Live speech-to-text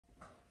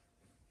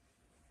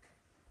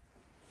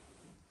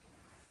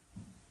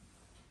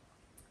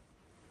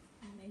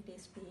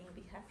his being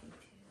be happy too.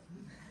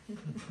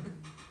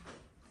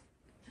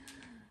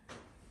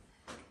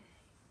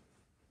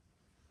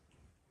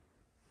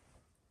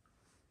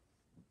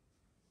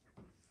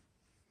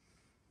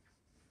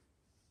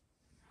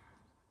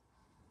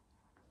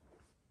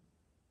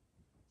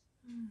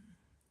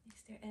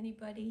 Is there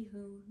anybody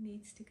who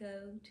needs to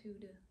go to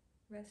the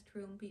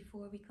restroom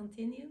before we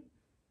continue?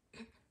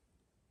 Okay.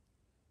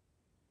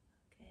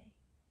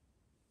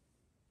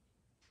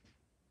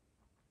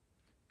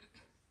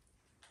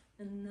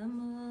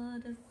 Namo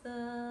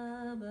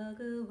tassa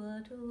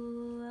bhagavato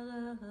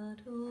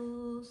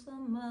arahato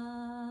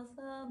samma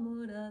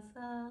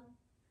sambuddhassa.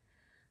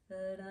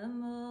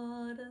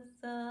 Namo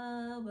tassa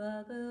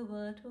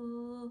bhagavato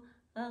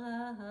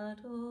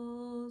arahato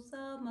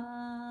samma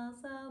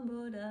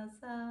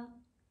sambuddhassa.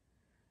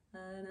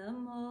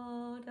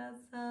 Namo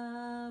tassa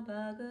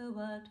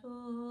bhagavato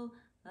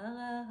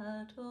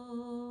arahato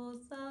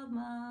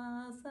samma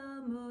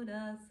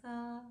sambuddhassa.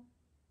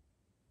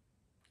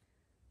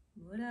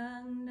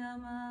 Buddhang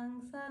namang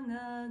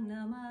sanghang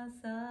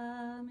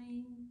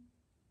namasami.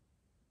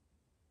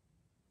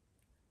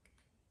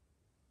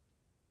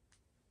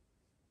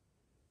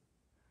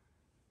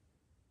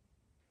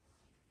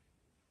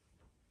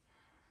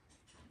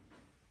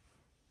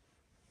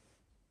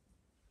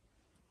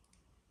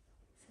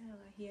 So I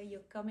hear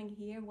you're coming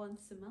here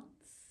once a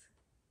month,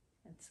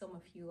 and some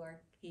of you are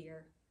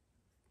here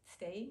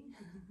staying.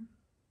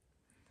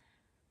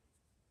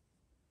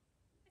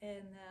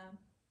 And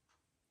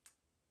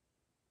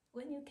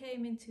when you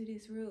came into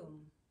this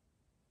room,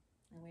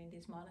 and we're in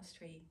this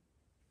monastery,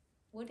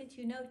 what did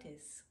you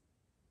notice?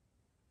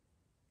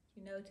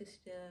 You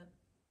noticed the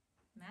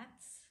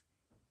mats,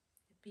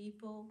 the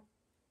people,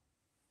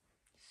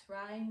 the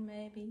shrine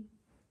maybe?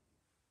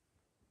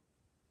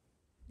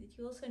 Did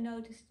you also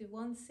notice the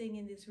one thing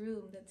in this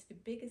room that's the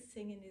biggest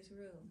thing in this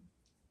room?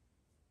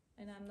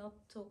 And I'm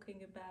not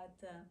talking about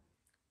the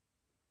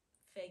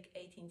fake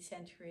 18th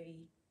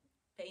century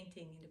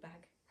painting in the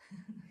back.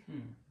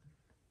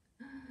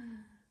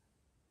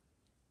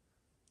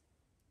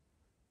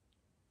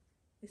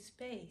 The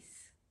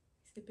space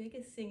is the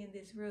biggest thing in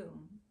this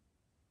room.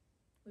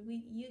 But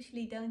we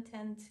usually don't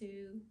tend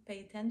to pay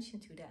attention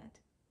to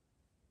that.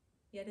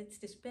 Yet it's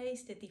the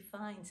space that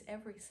defines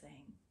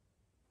everything.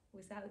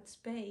 Without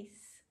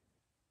space,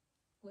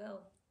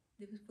 well,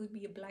 this would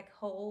be a black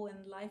hole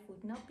and life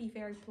would not be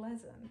very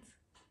pleasant.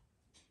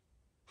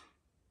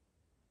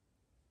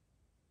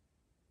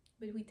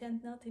 But we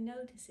tend not to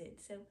notice it.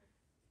 So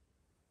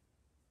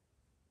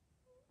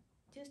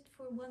just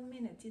for 1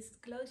 minute,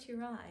 just close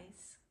your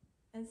eyes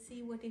and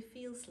see what it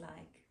feels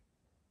like.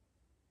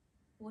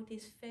 What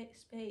this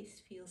space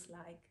feels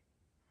like.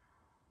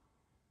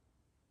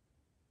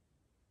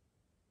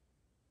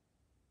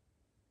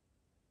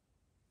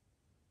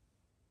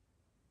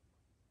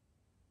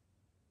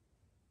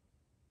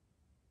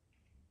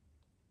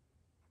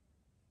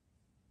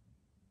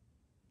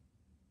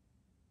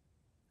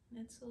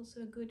 That's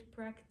also a good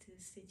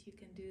practice that you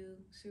can do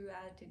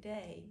throughout the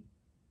day.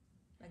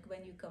 Like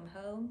when you come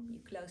home, you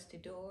close the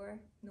door.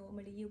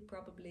 Normally you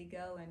probably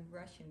go and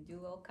rush and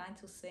do all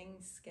kinds of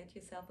things, get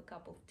yourself a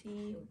cup of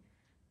tea, or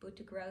put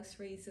the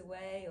groceries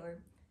away,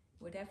 or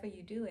whatever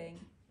you're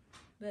doing.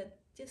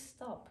 But just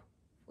stop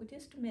for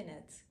just a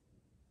minute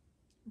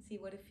and see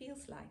what it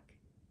feels like.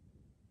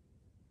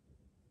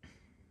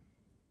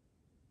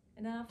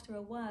 And after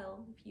a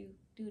while, if you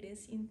do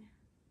this,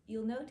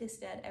 you'll notice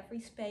that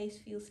every space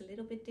feels a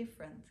little bit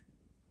different.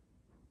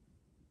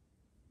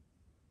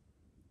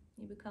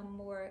 You become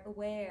more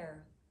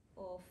aware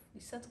of the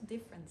subtle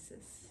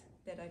differences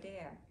that are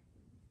there.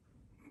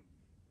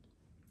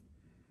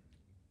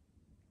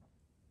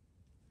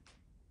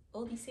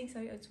 All these things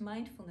are it's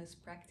mindfulness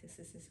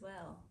practices as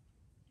well.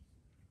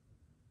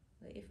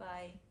 If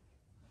I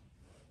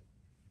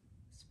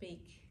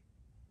speak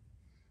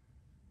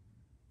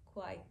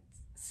quite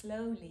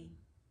slowly,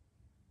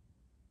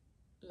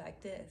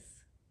 like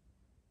this,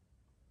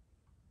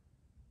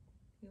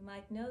 you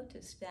might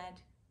notice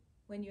that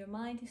when your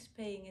mind is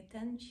paying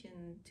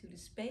attention to the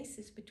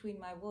spaces between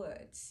my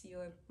words,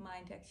 your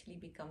mind actually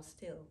becomes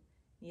still.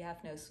 You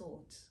have no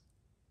thoughts.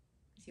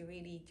 Because you're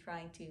really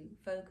trying to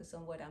focus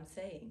on what I'm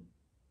saying.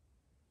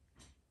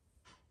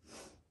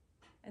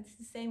 And it's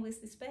the same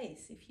with the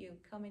space. If you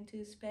come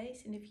into a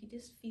space and if you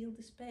just feel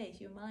the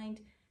space, your mind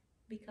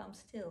becomes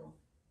still.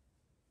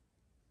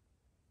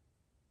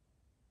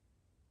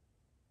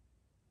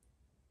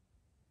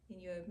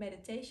 In your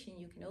meditation,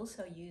 you can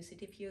also use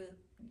it if you're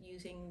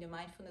using the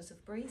mindfulness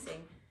of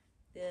breathing,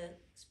 the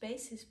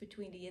spaces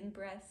between the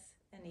in-breath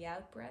and the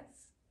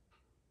out-breath,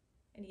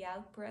 and the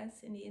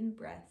out-breath and the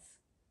in-breath,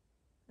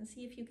 and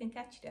see if you can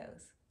catch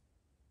those.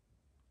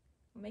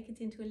 Or make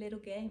it into a little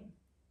game.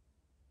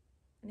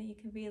 And then you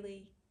can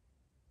really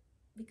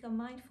become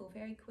mindful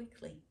very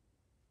quickly.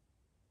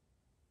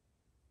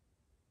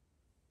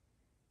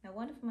 Now,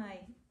 one of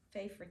my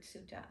favorite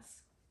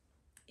suttas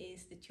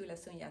is the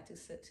Cūlasuññata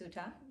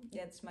Sutta.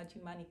 That's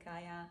Majjhima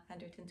Nikaya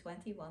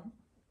 121.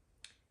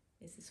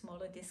 It's a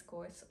smaller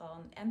discourse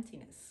on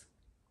emptiness.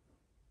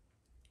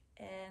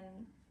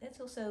 And that's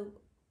also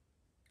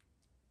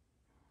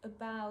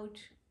about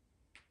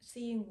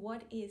seeing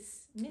what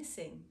is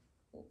missing.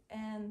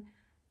 And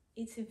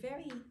it's a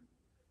very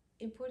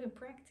important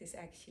practice,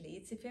 actually.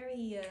 It's a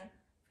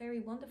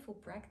very wonderful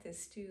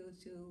practice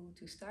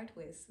to start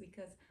with,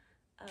 because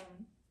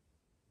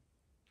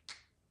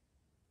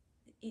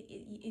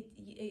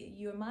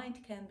your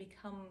mind can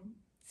become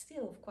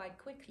still quite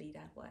quickly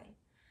that way.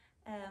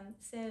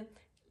 So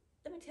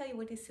let me tell you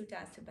what this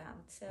sutta is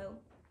about. So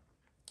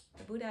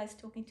the Buddha is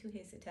talking to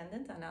his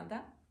attendant,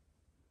 Ananda,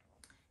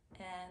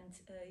 and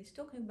he's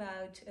talking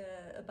about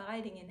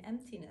abiding in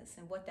emptiness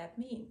and what that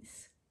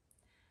means.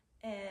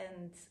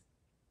 And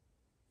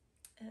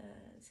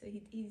so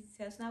he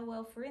says now,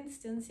 well, for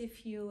instance,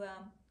 if you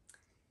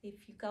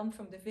come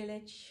from the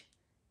village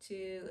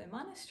to a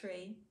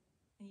monastery,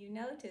 and you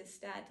notice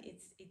that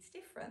it's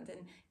different,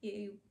 and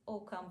you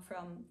all come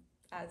from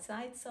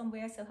outside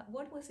somewhere. So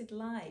what was it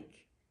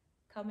like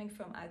coming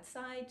from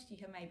outside?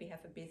 You maybe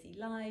have a busy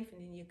life,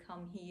 and then you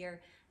come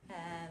here,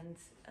 and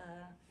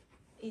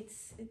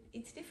it's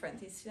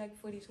different. It's like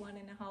for these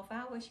 1.5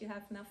 hours, you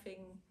have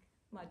nothing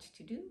much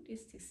to do,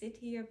 just to sit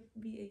here.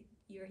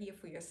 You're here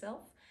for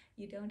yourself.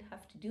 You don't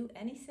have to do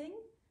anything.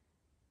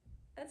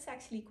 That's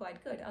actually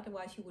quite good.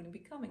 Otherwise, you wouldn't be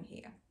coming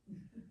here.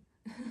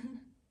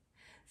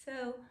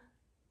 So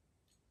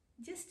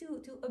just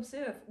to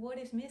observe what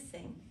is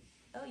missing.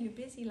 Oh, your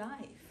busy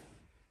life.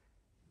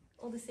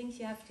 All the things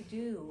you have to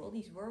do, all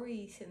these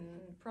worries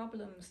and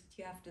problems that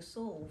you have to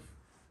solve.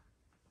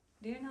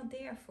 They're not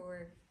there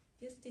for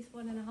just this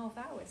 1.5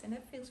 hours, and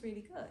that feels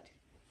really good.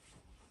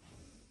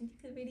 And you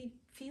can really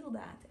feel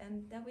that,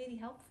 and that's really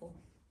helpful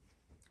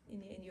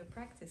in your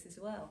practice as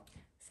well.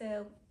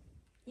 So,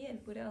 yeah,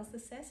 Buddha also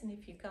says, and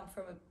if you come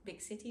from a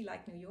big city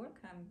like New York,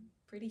 I'm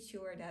pretty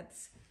sure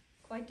that's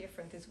quite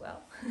different as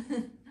well.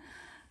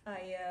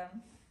 I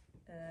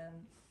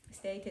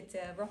stayed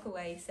at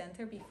Rockaway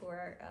Center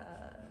before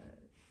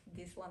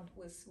this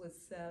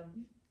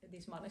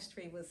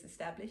monastery was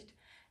established,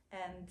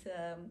 and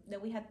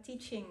then we had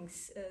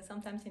teachings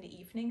sometimes in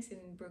the evenings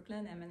in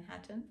Brooklyn and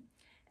Manhattan,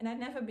 and I'd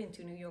never been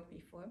to New York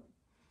before,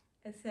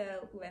 and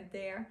so we went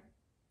there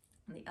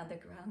on the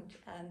underground,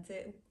 and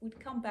would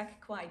come back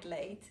quite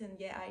late. And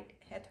yeah, I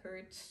had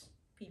heard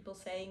people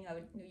saying,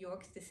 oh, New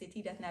York's the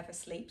city that never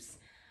sleeps,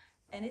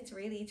 and it's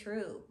really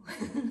true.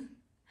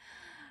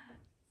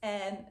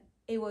 And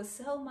it was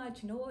so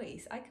much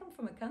noise. I come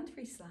from a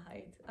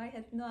countryside. I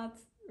had not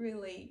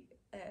really,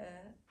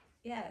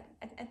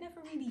 I'd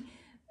never really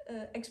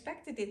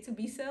expected it to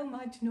be so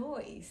much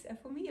noise. And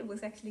for me, it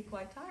was actually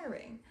quite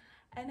tiring.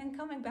 And then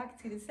coming back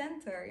to the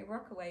center in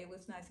Rockaway, it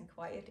was nice and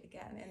quiet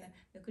again. And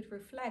I could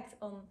reflect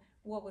on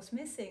what was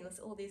missing was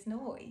all this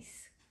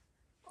noise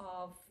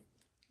of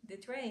the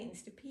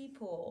trains, the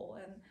people.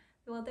 And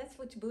well, that's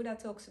what Buddha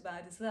talks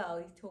about as well.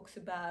 He talks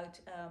about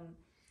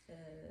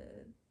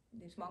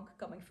this monk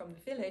coming from the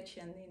village,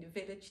 and in the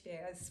village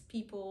there's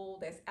people,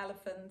 there's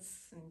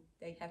elephants, and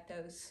they have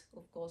those,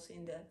 of course,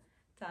 in the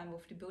time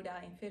of the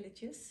Buddha in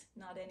villages,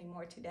 not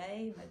anymore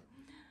today, but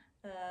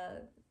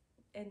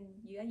and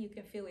yeah, you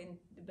can fill in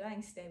the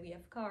blanks there. We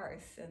have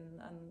cars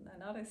and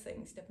other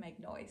things that make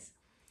noise.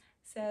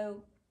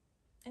 So,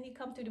 and you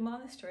come to the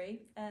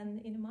monastery,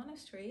 and in the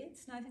monastery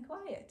it's nice and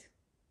quiet,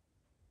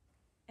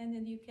 and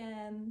then you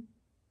can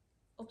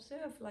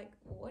observe, like,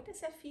 what does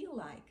that feel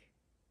like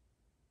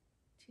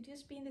to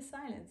just be in the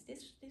silence.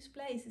 This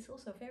place is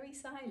also very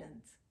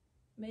silent.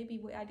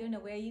 Maybe, I don't know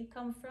where you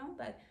come from,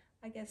 but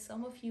I guess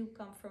some of you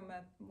come from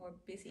a more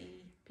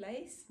busy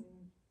place,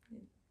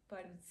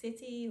 part of the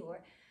city,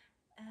 or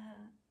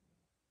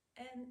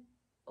and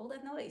all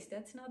that noise,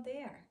 that's not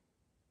there.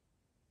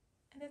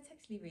 And that's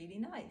actually really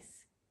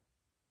nice.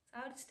 So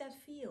how does that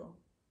feel?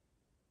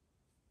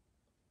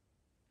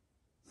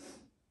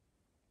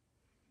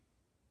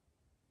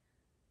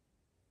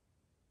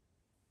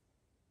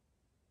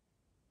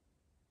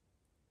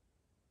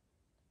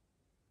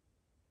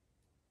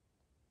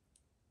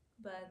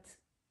 But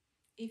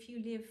if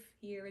you live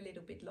here a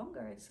little bit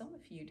longer, as some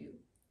of you do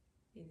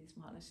in this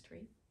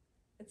monastery,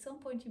 at some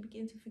point you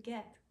begin to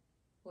forget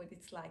what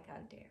it's like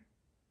out there.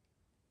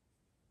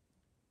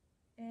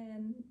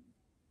 And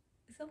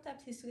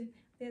sometimes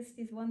there's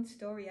this one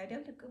story, I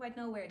don't quite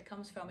know where it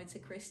comes from, it's a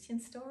Christian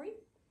story.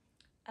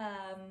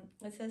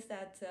 It says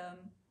that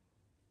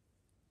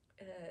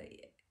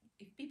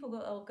if people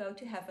all go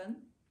to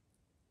heaven,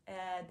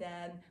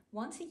 then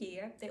once a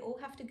year they all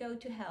have to go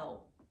to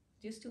hell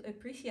just to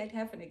appreciate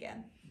heaven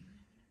again.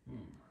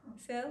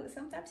 So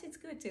sometimes it's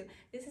good to.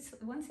 This is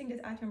one thing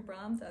that Ajahn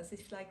Brahm does.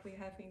 It's like we're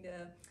having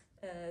the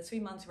 3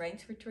 months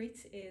rains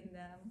retreat in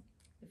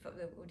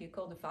what do you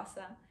call the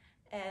Vasa,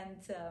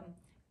 and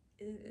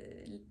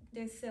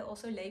there's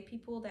also lay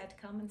people that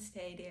come and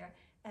stay there.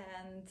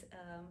 And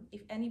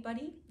if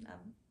anybody,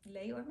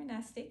 lay or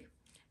monastic,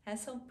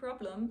 has some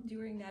problem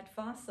during that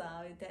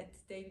Vasa, that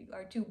they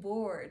are too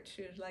bored,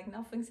 like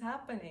nothing's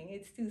happening,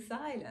 it's too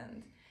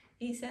silent,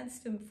 he sends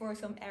them for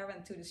some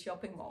errand to the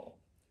shopping mall.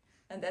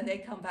 And then they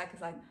come back,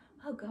 it's like,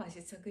 oh gosh,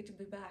 it's so good to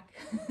be back.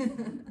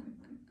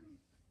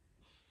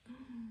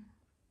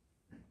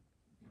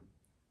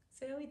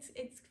 So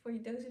it's for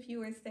those of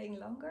you who are staying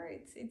longer,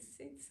 it's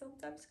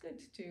sometimes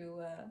good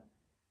to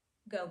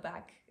go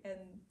back, and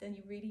then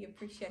you really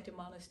appreciate the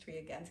monastery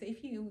again. So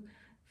if you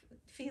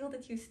feel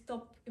that you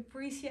stop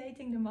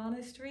appreciating the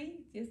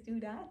monastery, just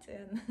do that.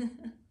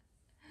 And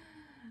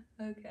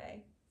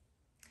okay.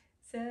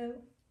 So,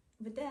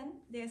 but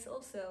then there's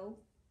also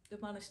the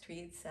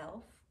monastery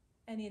itself,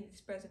 and in this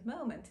present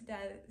moment,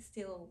 there is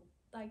still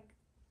like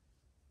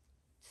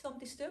some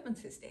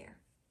disturbances there.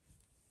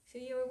 So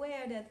you're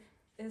aware that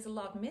there's a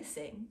lot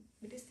missing,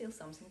 but there's still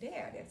something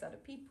there. There's other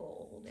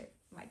people that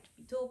might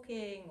be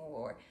talking,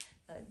 or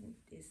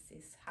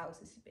this house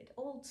is a bit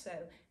old, so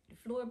the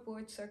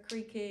floorboards are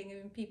creaking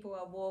and people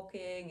are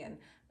walking, and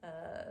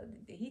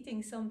the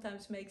heating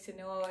sometimes makes a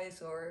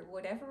noise, or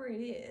whatever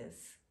it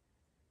is.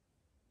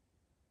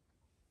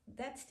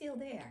 That's still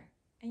there,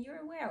 and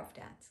you're aware of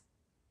that.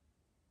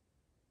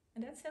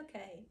 And that's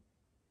okay.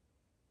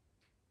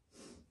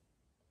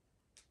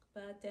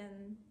 But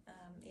then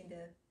in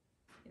the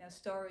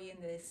story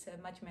in this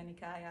Majjhima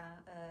Nikaya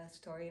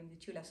story in the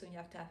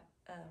Cūlasuññata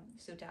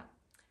Sutta,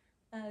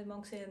 the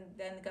monk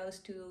then goes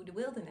to the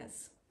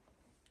wilderness,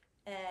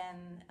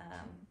 and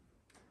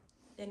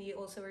then he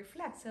also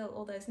reflects. So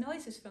all those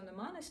noises from the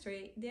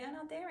monastery, they are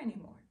not there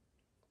anymore.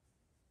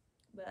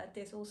 But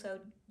there's also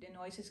the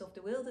noises of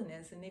the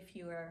wilderness, and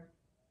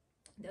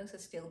those are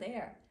still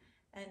there.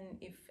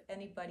 And if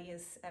anybody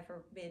has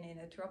ever been in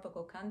a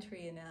tropical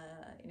country in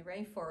a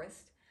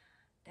rainforest,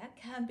 that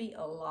can be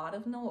a lot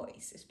of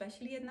noise,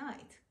 especially at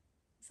night.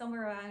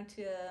 Somewhere around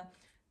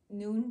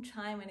noon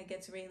time, when it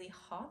gets really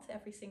hot,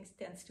 everything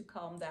tends to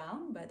calm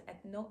down. But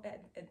at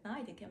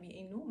night, it can be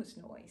enormous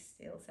noise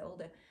still. So all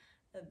the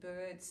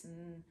birds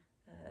and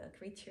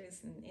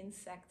creatures and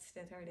insects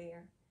that are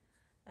there.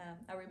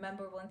 I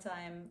remember one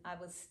time I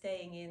was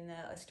staying in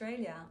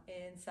Australia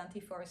in Santee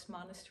Forest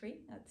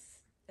Monastery.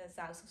 That's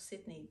south of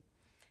Sydney.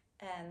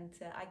 And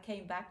I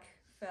came back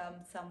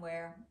from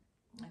somewhere,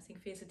 I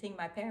think visiting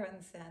my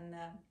parents, and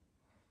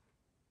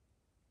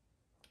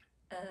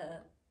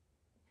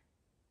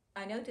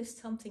I noticed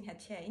something had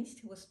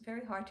changed. It was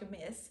very hard to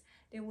miss.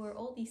 There were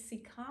all these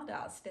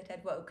cicadas that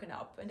had woken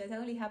up, and that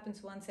only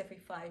happens once every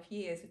 5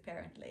 years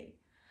apparently.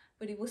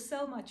 But it was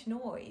so much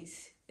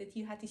noise that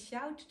you had to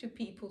shout to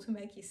people to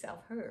make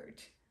yourself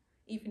heard,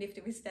 even if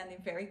they were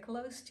standing very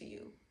close to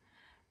you.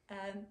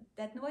 And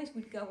that noise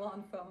would go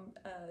on from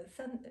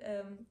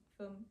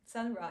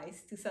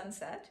sunrise to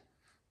sunset,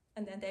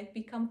 and then they'd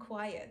become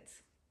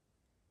quiet.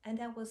 And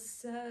that was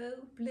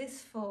so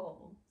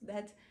blissful.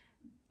 That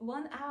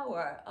 1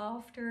 hour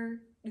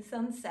after the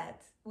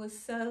sunset was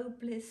so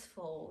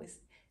blissful, with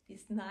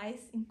this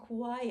nice and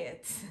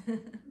quiet.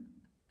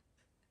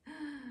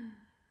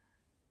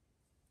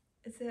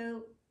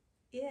 So,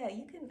 yeah,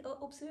 you can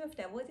observe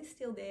that. What is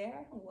still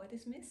there and what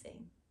is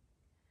missing.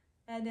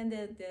 And then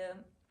the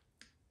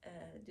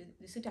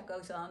sutta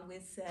goes on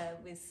with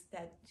that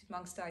the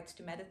monk starts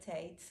to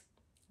meditate,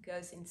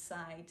 goes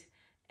inside,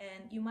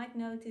 and you might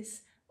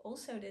notice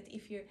also that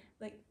if you're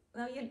like,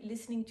 now you're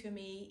listening to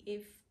me,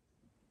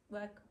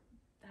 I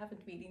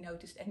haven't really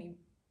noticed any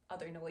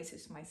other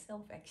noises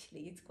myself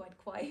actually, it's quite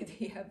quiet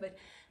here, but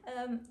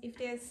if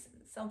there's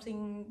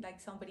something like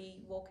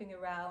somebody walking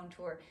around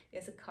or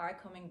there's a car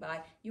coming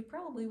by, you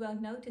probably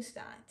won't notice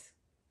that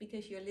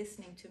because you're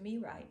listening to me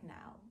right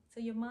now.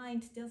 So your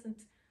mind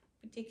doesn't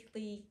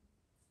particularly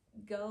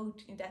go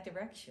in that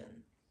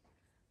direction.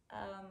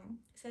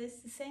 So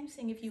it's the same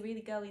thing if you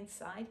really go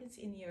inside, it's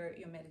in your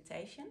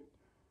meditation.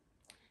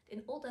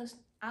 Then all those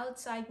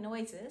outside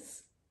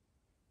noises,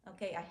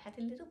 okay, I had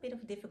a little bit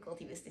of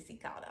difficulty with the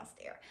cicadas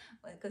there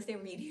because they're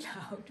really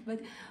loud,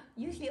 but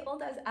usually all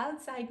those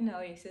outside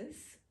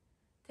noises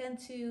tend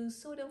to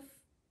sort of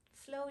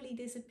slowly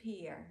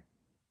disappear.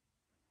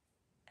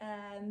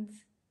 And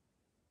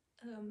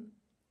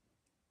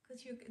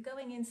because you're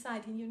going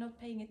inside and you're not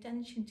paying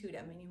attention to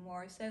them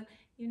anymore, so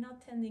you're not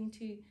tending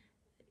to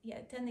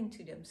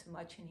them so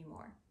much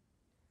anymore.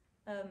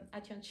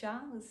 Ajahn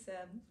Chah was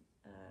a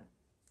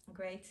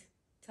great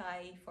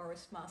Thai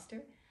forest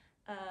master.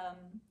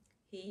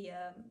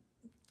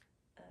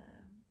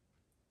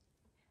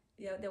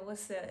 There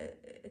was a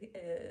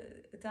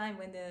time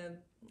when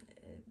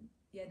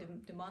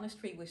the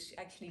monastery was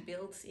actually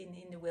built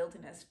in the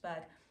wilderness,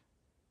 but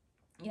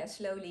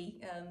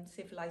slowly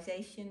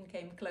civilization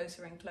came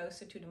closer and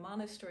closer to the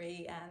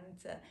monastery,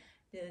 and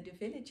the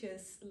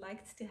villagers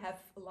liked to have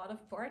a lot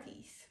of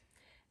parties.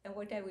 And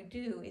what they would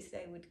do is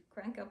they would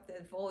crank up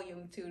the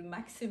volume to the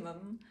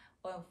maximum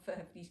of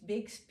these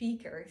big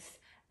speakers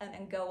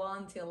and go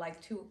on till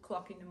like 2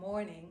 o'clock in the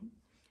morning.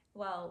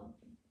 Well,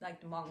 like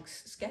the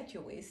monks'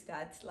 schedule is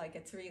that like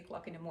at 3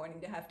 o'clock in the morning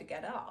they have to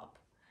get up.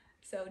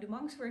 So the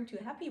monks weren't too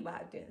happy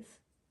about this.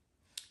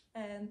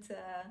 And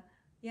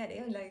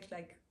they only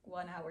like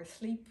 1 hour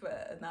sleep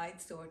a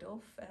night sort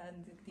of,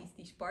 and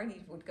these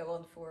parties would go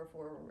on for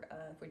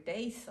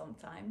days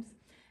sometimes.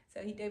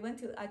 So they went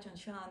to Ajahn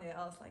Chah and they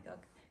asked like, oh,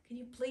 can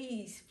you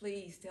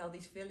please tell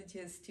these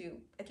villagers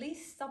to at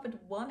least stop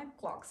at 1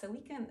 o'clock so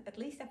we can at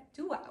least have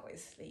 2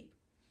 hours sleep.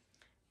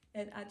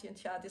 And Ajahn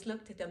Chah just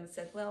looked at them and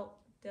said, well,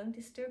 don't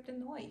disturb the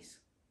noise.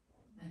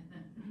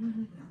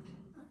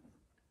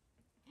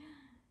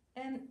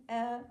 And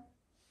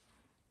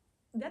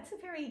that's a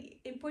very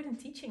important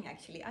teaching,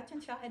 actually.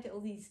 Ajahn Chah had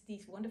all these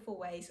wonderful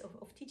ways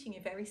of teaching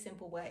in very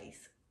simple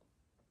ways.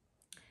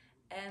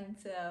 And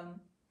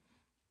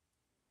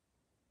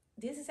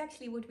this is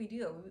actually what we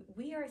do.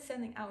 We are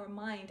sending our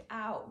mind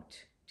out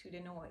to the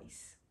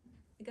noise.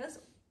 It goes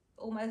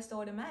almost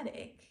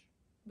automatic,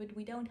 but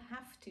we don't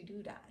have to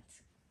do that.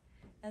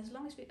 As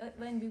long as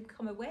when we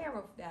become aware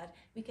of that,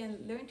 we can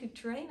learn to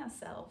train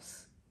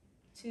ourselves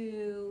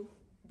to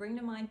bring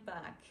the mind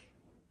back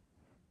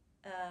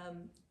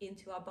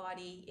into our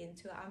body,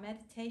 into our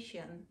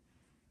meditation,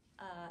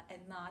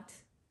 and not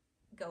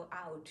go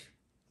out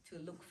to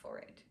look for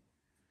it.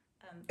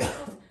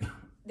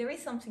 There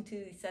is something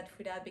to be said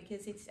for that,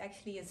 because it's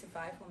actually a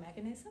survival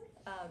mechanism,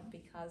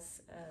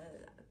 because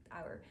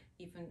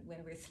even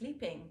when we're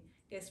sleeping,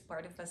 there's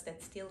part of us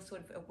that's still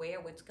sort of aware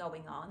what's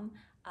going on,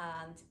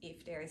 and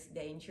if there's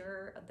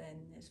danger,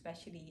 then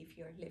especially if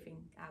you're living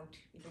out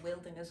in the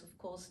wilderness, of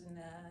course,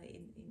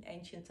 in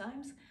ancient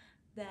times,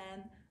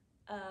 then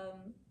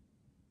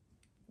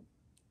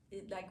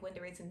like when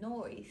there is a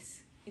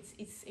noise,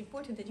 it's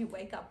important that you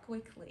wake up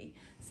quickly.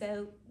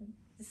 So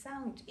the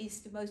sound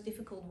is the most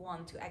difficult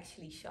one to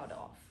actually shut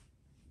off.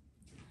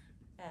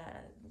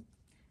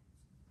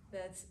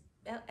 But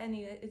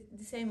anyway,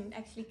 the same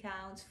actually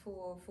counts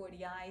for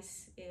the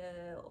eyes.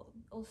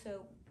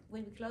 Also,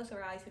 when we close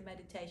our eyes in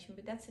meditation,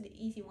 but that's an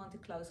easy one to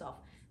close off.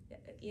 The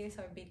ears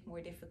are a bit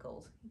more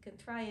difficult. You can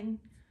try and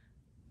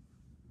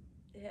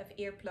have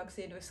earplugs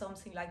in or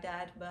something like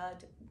that,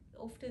 but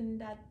often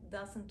that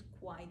doesn't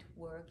quite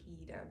work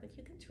either. But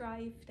you can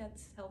try if that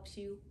helps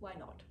you, why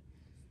not?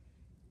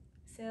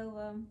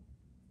 So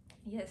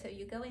so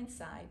you go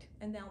inside,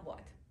 and then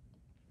what?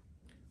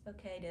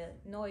 Okay,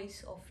 the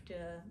noise of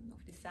the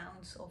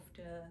sounds of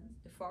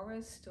the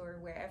forest or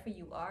wherever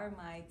you are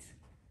might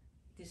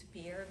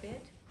disappear a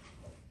bit,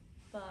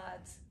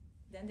 but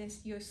then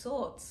there's your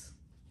thoughts.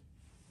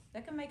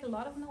 That can make a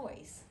lot of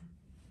noise.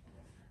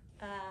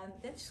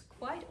 That's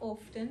quite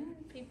often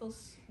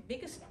people's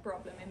biggest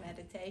problem in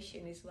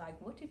meditation, is like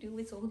what to do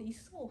with all these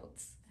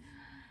thoughts.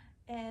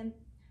 And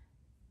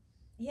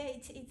yeah,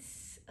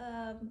 it's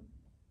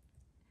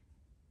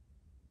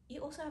you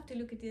also have to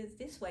look at it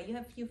this way.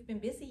 You've been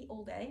busy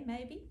all day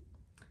maybe,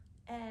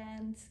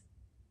 and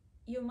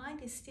your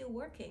mind is still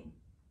working.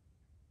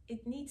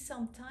 It needs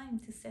some time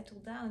to settle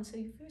down. So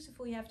first of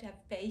all, you have to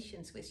have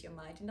patience with your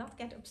mind and not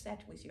get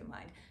upset with your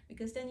mind,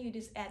 because then you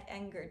just add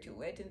anger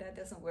to it, and that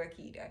doesn't work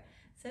either.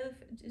 So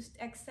just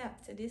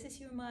accept that this is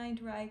your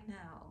mind right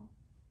now.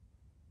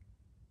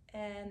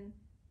 And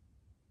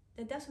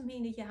that doesn't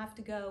mean that you have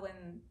to go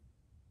and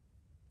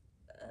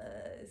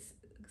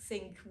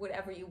think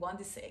whatever you want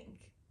to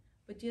think,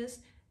 but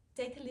just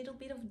take a little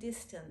bit of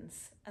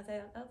distance and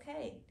say,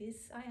 okay,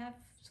 this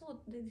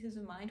is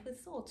a mind with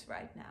thoughts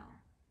right now.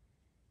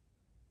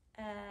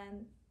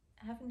 And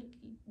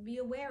be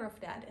aware of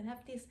that and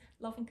have this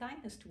loving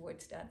kindness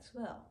towards that as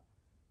well.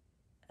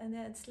 And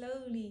then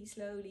slowly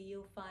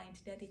you'll find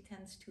that it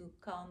tends to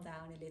calm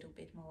down a little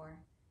bit more.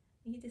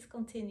 And you just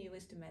continue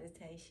with the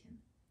meditation.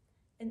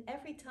 And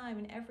every time,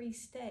 in every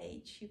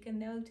stage, you can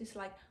notice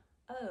like,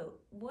 oh,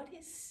 what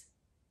is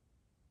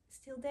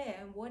still there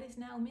and what is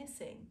now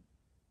missing?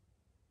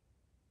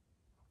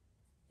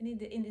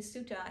 And in the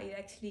sutta, it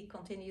actually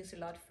continues a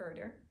lot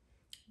further.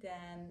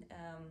 Then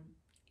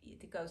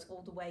it goes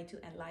all the way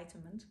to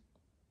enlightenment.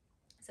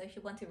 So if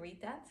you want to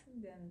read that,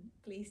 then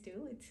please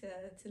do.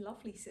 It's a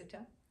lovely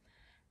sutta.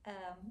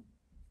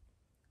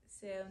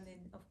 So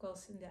then, of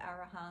course, in the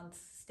Arahant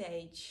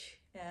stage,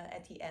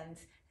 at the end,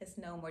 has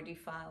no more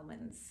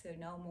defilements, so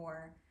no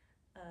more,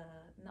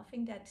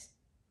 nothing that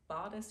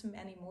bothers him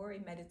anymore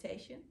in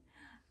meditation,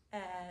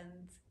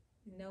 and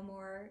no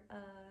more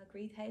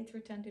greed,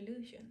 hatred, and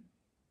delusion.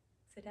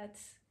 So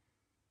that's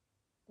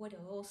what the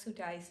whole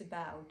sutta is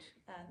about.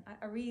 And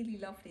I really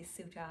love this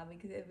sutta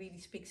because it really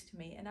speaks to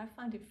me, and I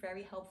find it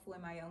very helpful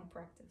in my own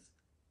practice.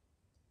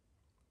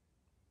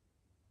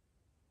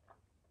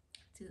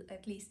 To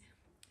at least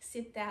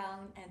sit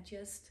down and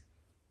just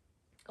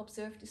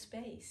observe the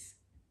space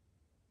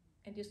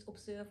and just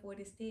observe what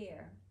is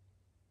there.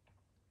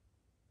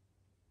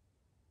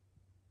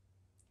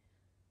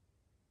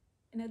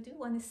 And I do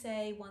want to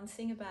say one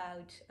thing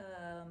about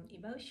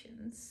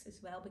emotions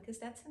as well, because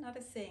that's another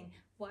thing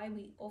why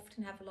we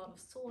often have a lot of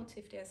thoughts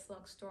if there's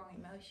like strong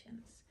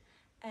emotions.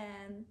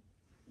 And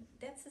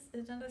that's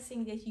another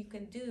thing that you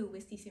can do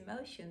with these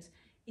emotions,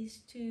 is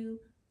to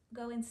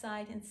go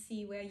inside and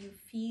see where you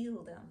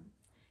feel them.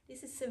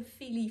 This is a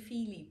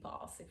feely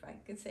path, if I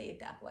can say it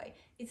that way.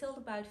 It's all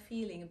about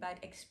feeling, about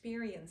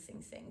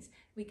experiencing things.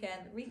 We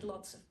can read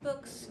lots of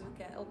books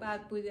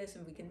about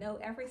Buddhism, we can know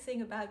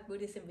everything about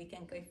Buddhism, we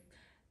can give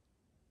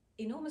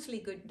enormously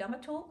good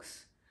Dhamma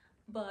talks,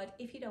 but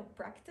if you don't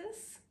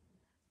practice,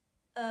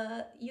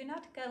 you're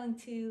not going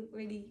to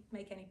really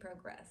make any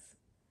progress.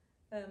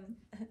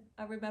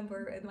 I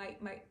remember in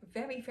my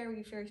very,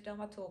 very first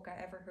Dhamma talk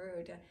I ever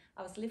heard,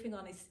 I was living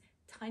on this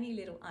tiny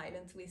little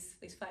island with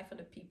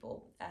 500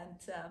 people, and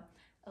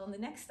on the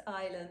next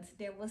island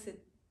there was a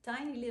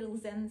tiny little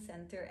Zen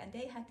center, and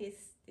they had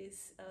this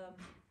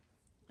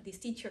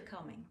teacher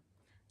coming.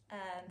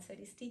 And so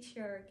this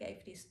teacher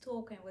gave this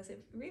talk, and it was a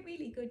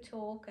really good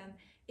talk. And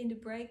in the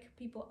break,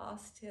 people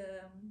asked,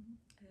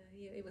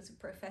 it was a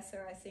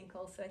professor, I think,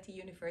 also at the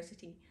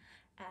university.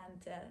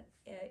 And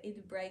in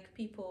the break,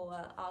 people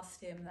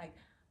asked him, like,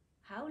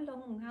 how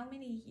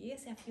many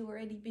years have you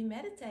already been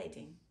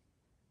meditating?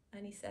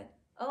 And he said,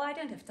 oh, I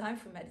don't have time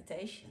for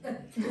meditation.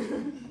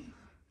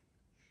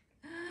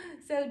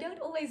 So don't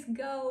always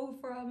go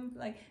from,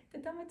 like, the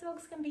Dhamma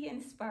talks can be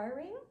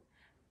inspiring.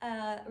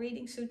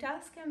 Reading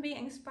suttas can be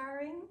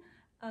inspiring,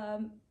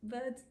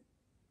 but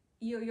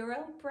your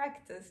own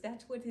practice,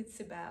 that's what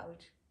it's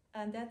about.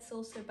 And that's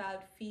also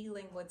about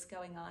feeling what's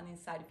going on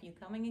inside of you,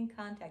 coming in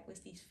contact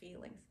with these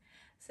feelings.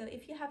 So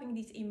if you're having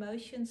these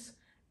emotions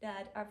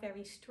that are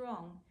very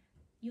strong,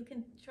 you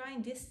can try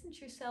and distance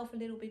yourself a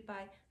little bit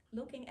by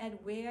looking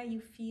at where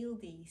you feel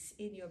these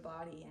in your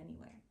body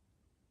anywhere.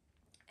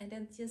 And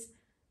then just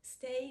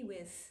stay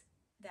with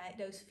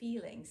those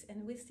feelings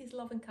and with this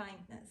love and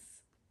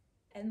kindness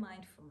and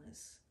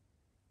mindfulness,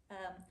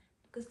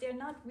 because they're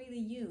not really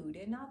you.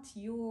 They're not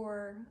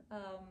your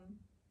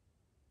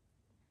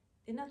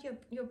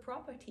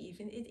property.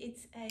 Even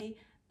it's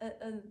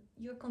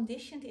you're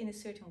conditioned in a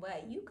certain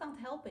way. You can't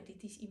help it if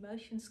these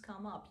emotions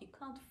come up. You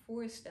can't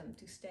force them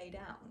to stay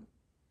down,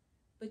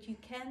 but you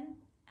can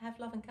have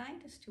love and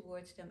kindness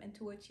towards them and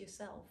towards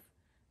yourself,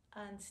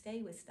 and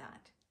stay with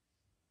that.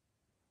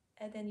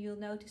 And then you'll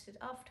notice that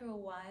after a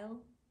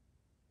while,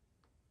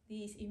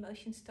 these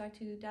emotions start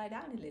to die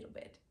down a little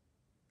bit,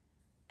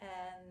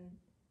 and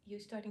you're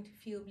starting to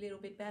feel a little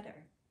bit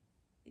better.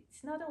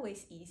 It's not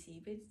always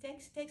easy, but it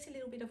takes a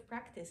little bit of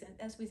practice. And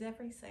as with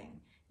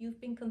everything, you've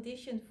been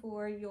conditioned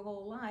for your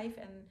whole life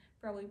and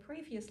probably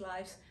previous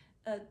lives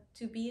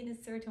to be in a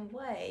certain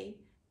way.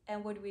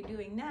 And what we're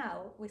doing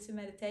now with the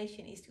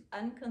meditation is to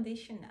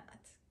uncondition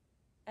that.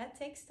 That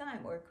takes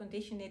time, or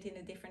condition it in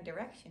a different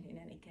direction in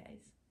any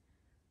case.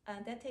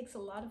 And that takes a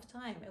lot of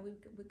time, and we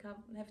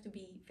have to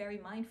be very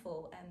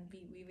mindful and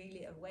be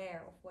really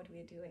aware of what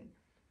we're doing.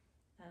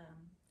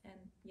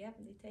 And yeah,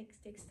 it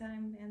takes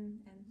time and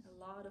a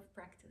lot of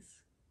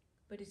practice,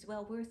 but it's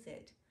well worth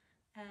it.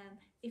 And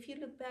if you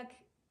look back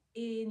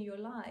in your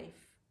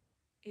life,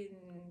 in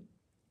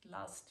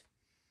last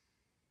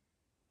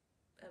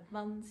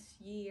months,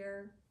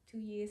 year, 2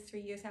 years,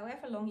 3 years,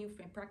 however long you've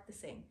been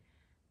practicing,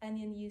 and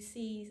then you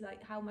see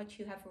like how much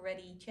you have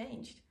already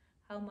changed,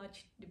 how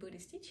much the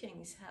Buddhist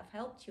teachings have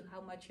helped you,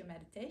 how much your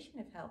meditation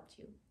have helped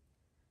you.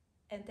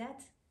 And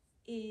that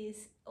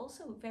is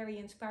also very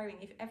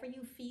inspiring. If ever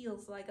you feel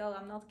like, oh,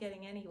 I'm not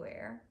getting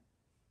anywhere,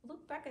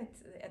 look back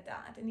at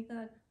that and you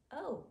go,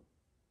 oh,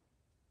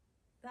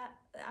 that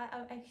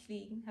I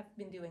actually have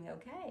been doing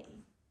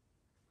okay.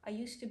 I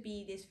used to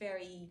be this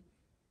very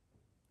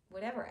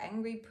whatever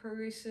angry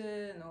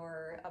person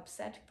or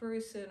upset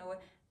person,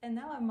 and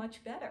now I'm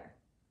much better.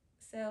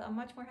 So I'm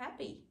much more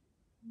happy.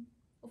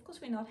 Of course,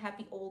 we're not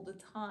happy all the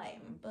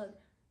time,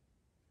 but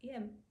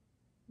yeah,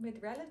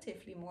 with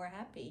relatively more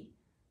happy,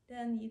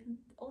 then you can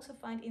also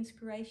find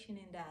inspiration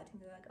in that.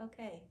 And you're like,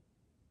 okay,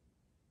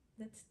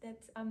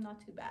 that's I'm not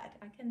too bad.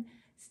 I can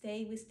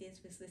stay with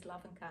this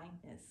love and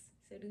kindness.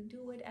 So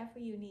do whatever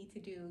you need to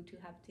do to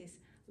have this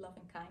love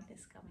and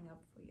kindness coming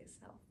up for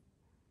yourself.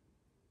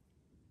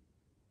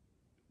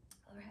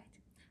 All right.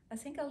 I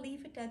think I'll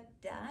leave it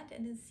at that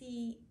and then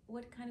see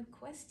what kind of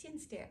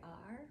questions there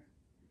are.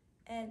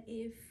 And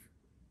if,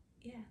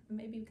 yeah,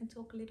 maybe we can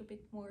talk a little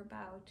bit more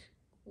about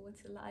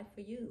what's alive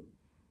for you.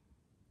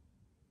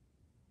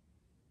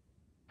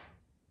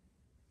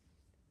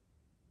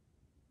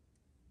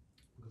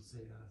 We'll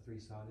say 3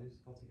 sadhus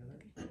altogether.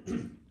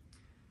 Okay.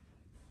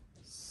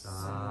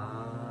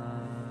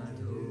 Sadhu,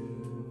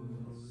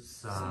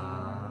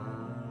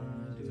 sadhu,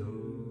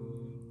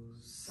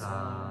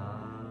 sadhu.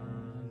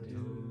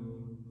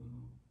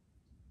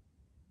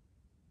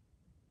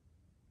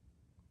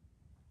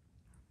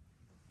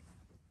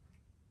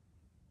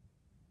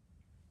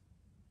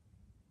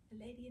 The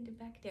lady in the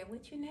back there,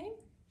 what's your name?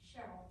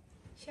 Cheryl.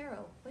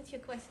 Cheryl, what's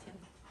your question?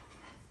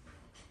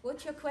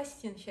 What's your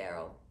question,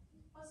 Cheryl?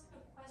 It wasn't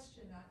a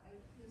question,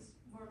 it was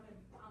more of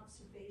an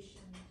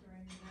observation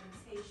during the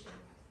meditation.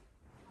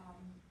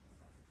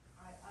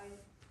 I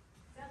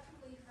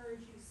definitely heard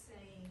you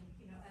saying,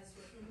 as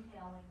you're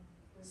inhaling,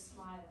 was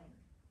smiling.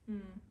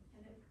 Mm.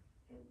 And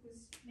it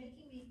was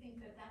making me think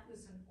that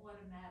was an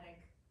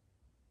automatic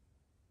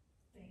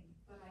thing,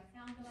 but I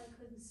found that I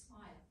couldn't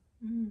smile.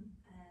 Mm.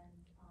 And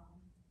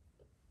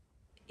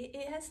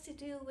It has to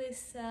do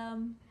with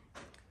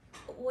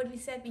what we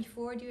said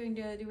before during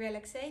the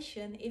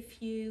relaxation.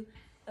 If you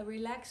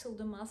relax all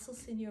the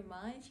muscles in your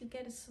mind, you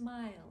get a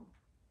smile.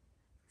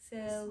 So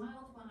I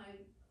smiled when I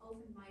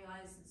opened my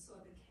eyes and saw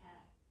the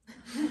cat.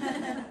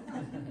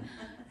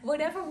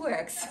 whatever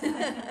works.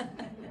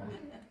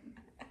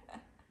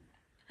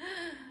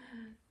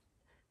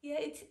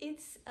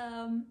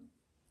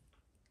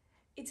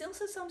 it's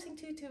also something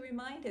to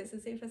remind us,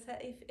 as if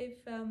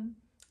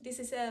this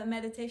is a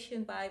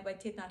meditation by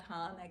Thich Nhat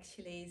Hanh.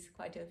 Actually, it's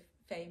quite a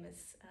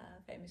famous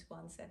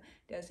one. So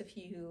those of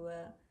you who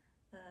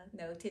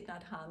know Thich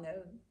Nhat Hanh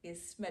know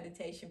this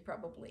meditation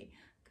probably,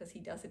 because he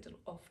does it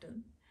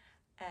often.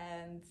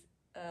 And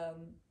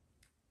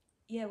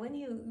when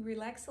you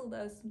relax all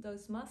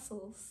those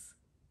muscles,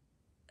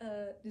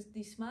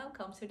 the smile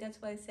comes. So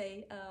that's why I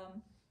say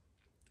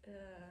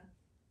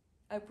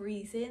I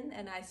breathe in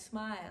and I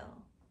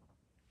smile.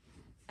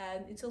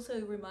 And it's also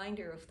a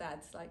reminder of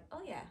that. It's like,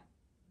 oh yeah,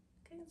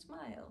 I can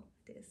smile.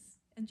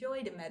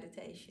 Enjoy the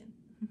meditation.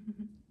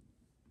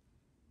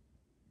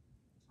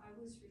 I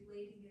was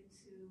relating it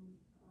to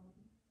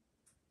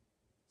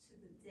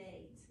the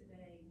day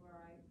today, where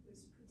I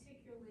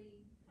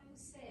was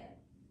sad.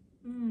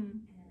 Mm.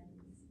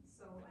 And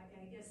so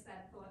I guess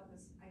that thought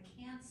was, I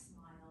can't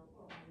smile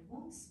or I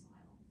won't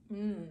smile.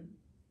 Mm.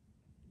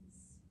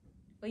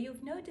 Well,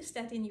 you've noticed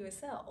that in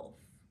yourself,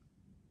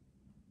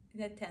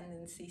 that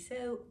tendency.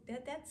 So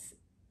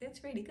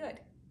that's really good.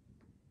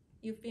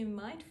 You've been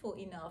mindful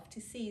enough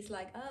to see, it's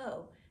like,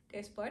 oh,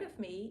 there's part of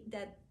me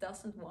that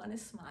doesn't want to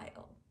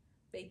smile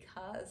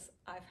because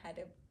I've had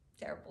a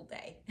terrible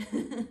day.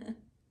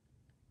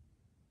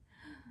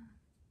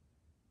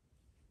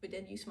 But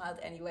then you smiled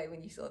anyway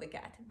when you saw the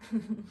cat.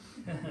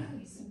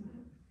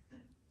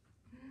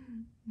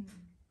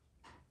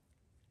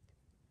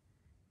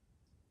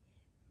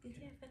 Did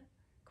you have a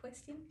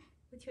question?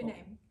 What's your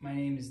name? My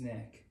name is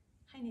Nick.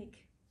 Hi,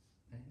 Nick.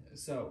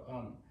 So,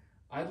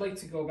 I'd like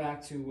to go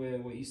back to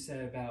what you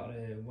said about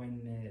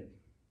when,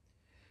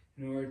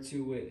 in order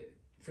to,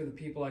 for the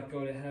people that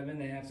go to heaven,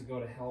 they have to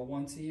go to hell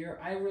once a year.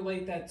 I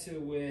relate that to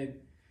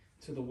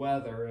the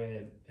weather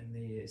and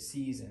the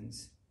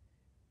seasons.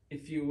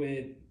 If you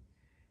would,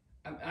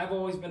 I've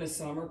always been a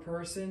summer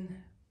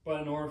person,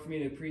 but in order for me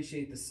to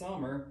appreciate the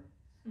summer,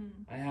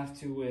 I have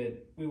to.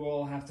 We will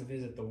all have to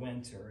visit the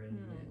winter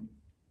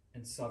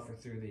and suffer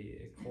through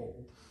the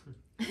cold.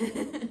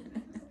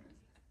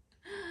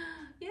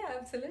 Yeah,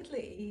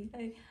 absolutely.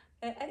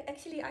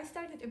 Actually, I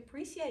started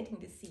appreciating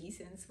the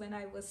seasons when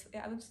I was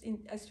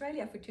in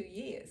Australia for 2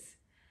 years,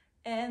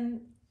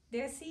 and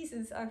their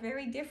seasons are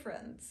very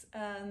different.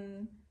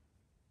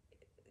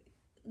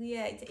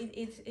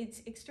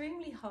 It's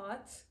extremely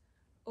hot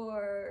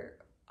or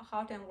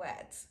hot and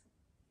wet,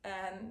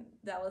 and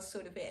that was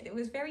sort of it. It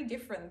was very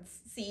different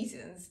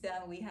seasons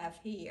than we have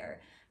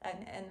here,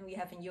 and we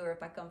have in Europe.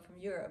 I come from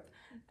Europe,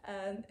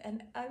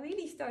 and I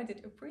really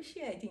started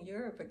appreciating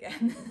Europe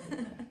again.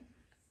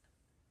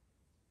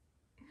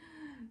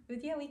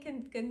 But yeah, we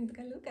can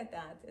look at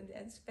that, and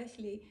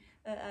especially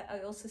I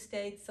also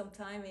stayed some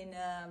time in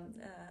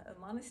a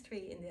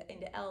monastery in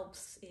the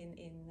Alps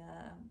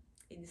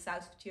in the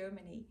south of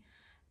Germany,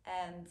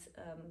 and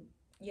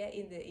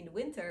in the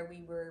winter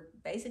we were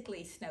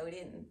basically snowed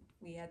in.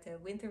 We had a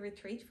winter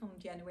retreat from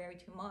January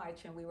to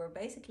March, and we were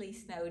basically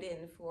snowed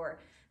in for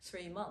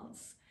 3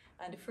 months.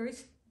 And the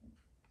first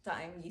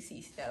time you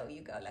see snow,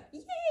 you go like,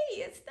 yay,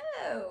 it's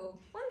snow,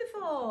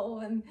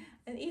 wonderful. And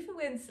even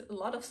when it's a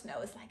lot of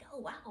snow, it's like, oh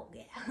wow,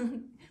 yeah,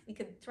 we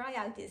can try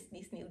out this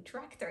new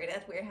tractor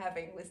that we're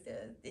having with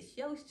the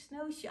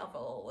snow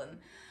shovel.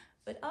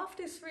 But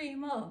after 3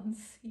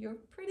 months, you're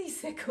pretty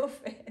sick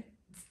of it.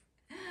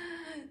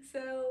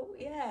 So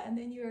yeah, and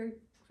then you're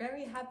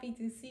very happy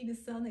to see the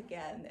sun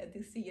again and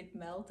to see it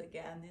melt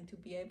again and to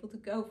be able to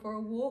go for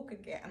a walk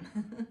again.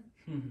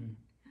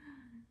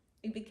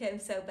 It became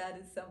so bad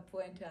at some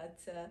point that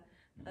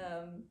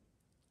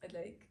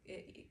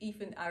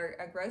even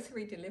our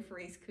grocery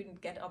deliveries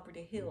couldn't get up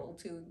the hill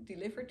to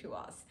deliver to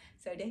us,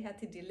 so they had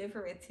to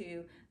deliver it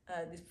to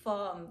the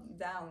farm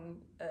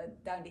down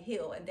the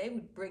hill, and they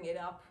would bring it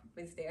up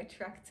with their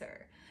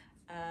tractor.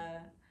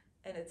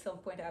 And at some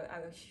point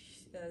our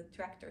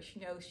tractor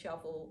snow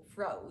shovel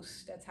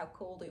froze. That's how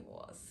cold it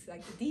was,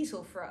 like the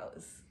diesel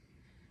froze.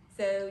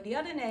 So the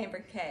other neighbor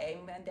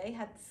came, and they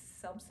had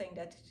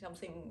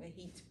a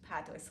heat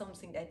pad or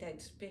something that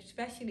they,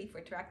 especially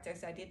for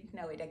tractors, I didn't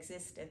know it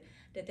existed,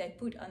 that they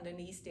put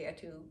underneath there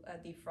to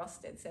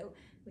defrost it. So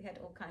we had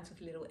all kinds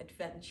of little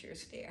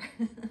adventures there.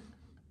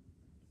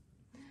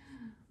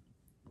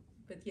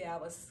 But yeah, I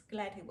was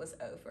glad it was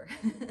over.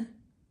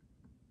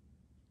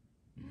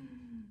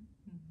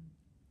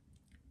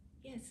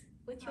 Yes,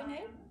 what's your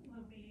name?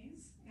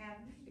 Louise,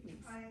 and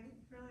Louise. I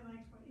really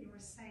liked what you were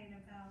saying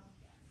about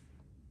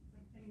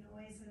like the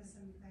noises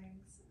and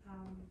things.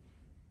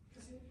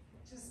 Because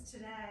just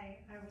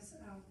today I was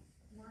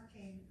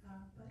working,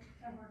 but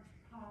I worked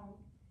from home,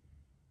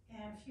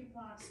 and a few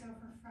blocks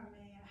over from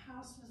me, a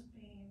house was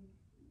being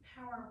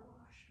power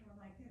washed, or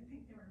like I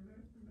think they were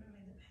removing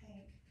the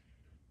paint,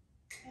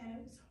 and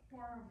it was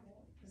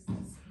horrible. It was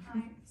this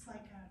it's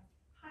like a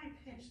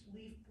high-pitched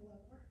leaf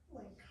blower,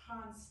 like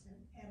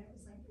constant, and it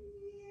was like,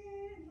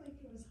 yeah, like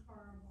it was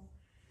horrible.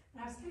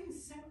 And I was getting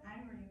so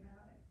angry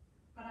about it,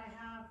 but I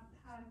have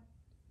had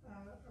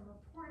a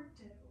report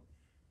due,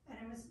 and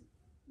it was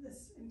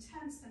this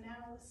intense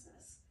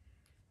analysis,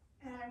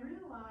 And I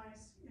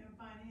realized,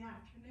 by the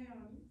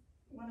afternoon,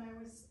 when I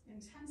was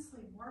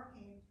intensely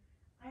working,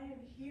 I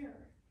didn't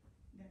hear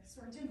this,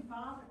 or it didn't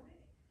bother me.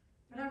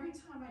 But every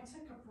time I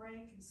took a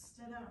break and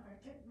stood up,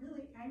 I'd get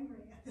really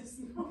angry at this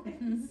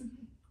noise.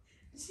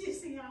 It's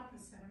usually the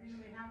opposite. I'm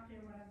usually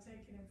happier when I'm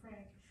taking a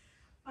break.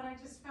 But I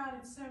just found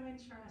it so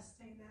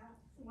interesting that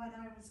when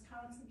I was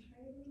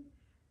concentrating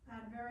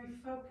and very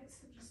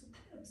focused and just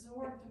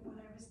absorbed in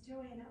what I was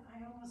doing,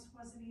 I almost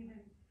wasn't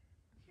even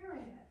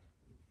hearing it.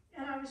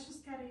 And I was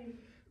just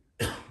getting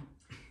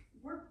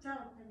worked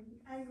up and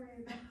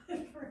angry about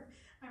it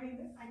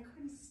I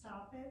couldn't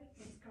stop it.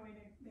 It was going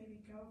to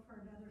maybe go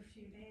for another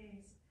few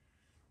days.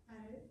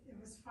 And it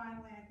was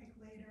finally, I think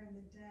later in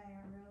the day,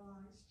 I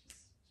realized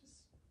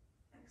just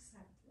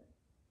accept it.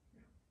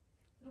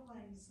 It'll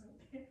end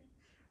someday.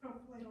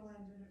 Hopefully it'll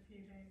end in a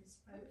few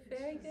days. But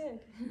Very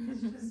good.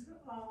 It's just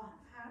all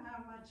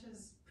how much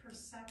is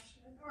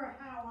perception or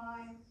how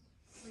I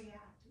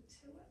reacted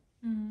to it.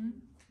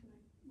 Mm-hmm.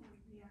 My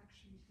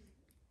reaction to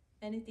it.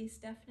 And it is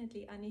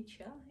definitely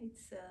anicca.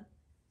 It's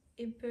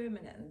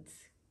impermanent.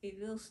 It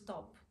will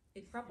stop.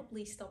 It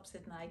probably stops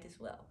at night as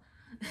well.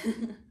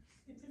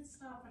 It did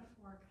stop at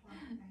 4 o'clock.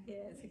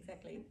 Yes,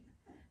 exactly.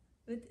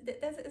 But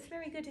it's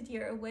very good that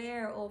you're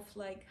aware of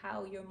like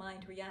how your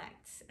mind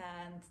reacts,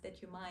 and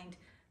that your mind,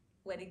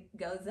 when it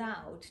goes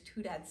out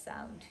to that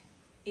sound,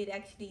 it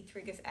actually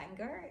triggers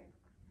anger.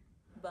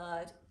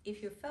 But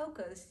if you're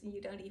focused,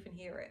 you don't even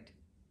hear it.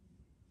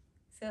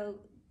 So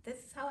this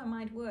is how our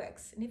mind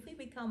works. And if we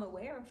become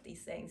aware of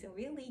these things and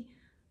really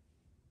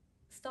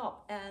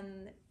stop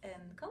and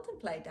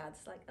contemplate that,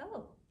 it's like,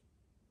 oh,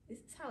 this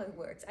is how it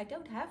works. I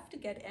don't have to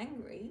get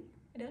angry.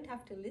 I don't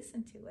have to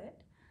listen to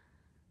it.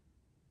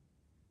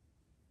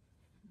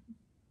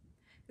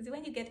 Because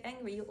when you get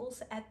angry, you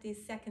also add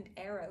this second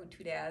arrow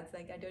to that.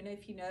 Like, I don't know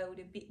if you know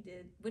the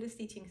Buddhist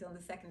teachings on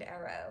the second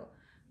arrow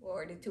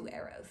or the 2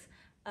 arrows.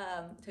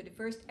 So the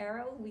first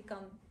arrow, we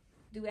can't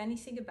do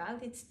anything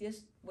about. It's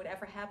just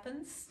whatever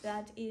happens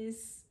that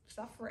is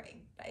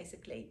suffering,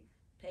 basically.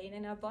 Pain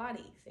in our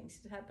body, things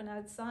that happen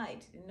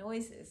outside, the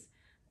noises.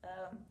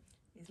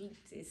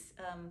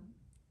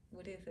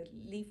 What is it,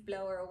 leaf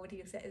blower, or what do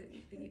you say?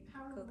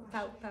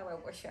 Power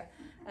washer.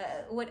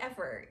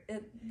 Whatever.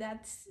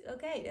 That's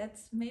okay,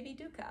 that's maybe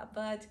dukkha.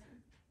 But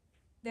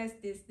there's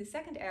the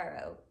second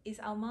arrow is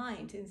our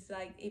mind. It's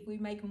like, if we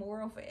make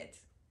more of it,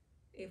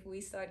 if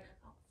we start,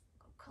 oh,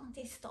 can't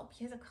they stop?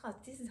 Yes, of course,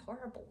 this is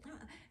horrible.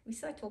 We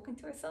start talking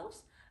to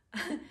ourselves.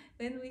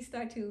 Then we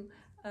start to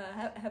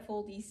have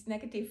all these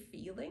negative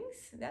feelings.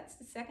 That's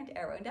the second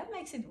arrow, and that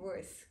makes it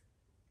worse.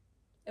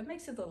 It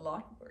makes it a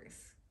lot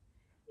worse.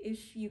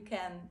 If you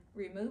can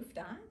remove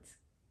that,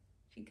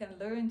 if you can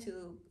learn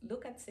to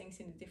look at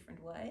things in a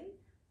different way,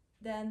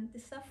 then the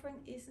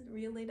suffering isn't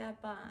really that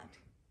bad.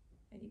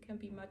 And you can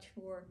be much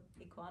more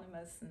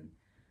equanimous and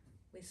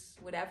with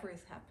whatever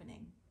is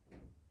happening.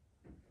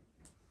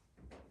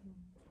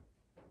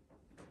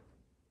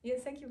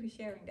 Yes, thank you for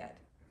sharing that.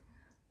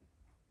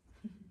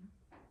 Okay.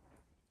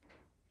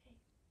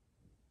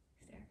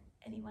 Is there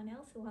anyone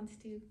else who wants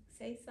to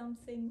say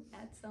something,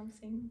 add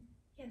something?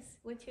 Yes,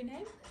 what's your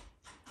name?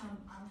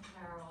 I'm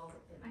Carol,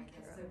 and Hi, I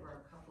guess Carol. there were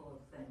a couple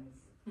of things.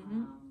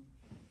 Mm-hmm.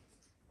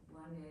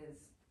 One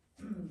is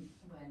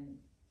when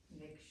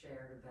Nick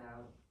shared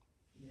about,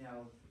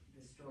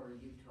 the story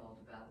you told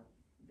about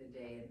the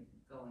day and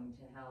going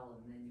to hell,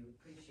 and then you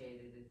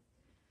appreciated it.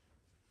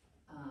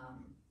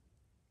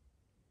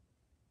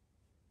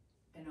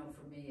 I know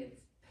for me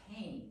it's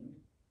pain,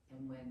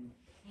 and when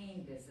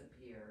pain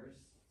disappears,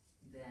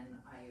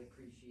 then I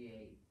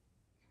appreciate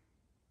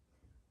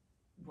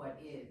what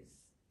is.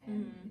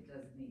 And it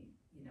doesn't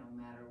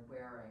matter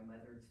where I am,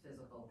 whether it's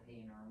physical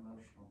pain or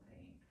emotional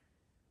pain.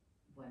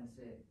 Once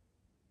it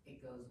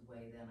goes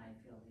away, then I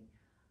feel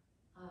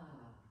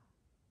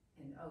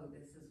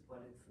this is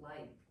what it's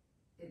like.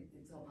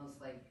 It's almost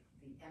like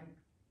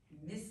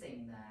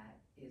missing that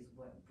is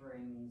what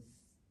brings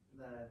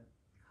the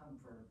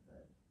comfort,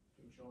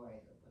 the joy,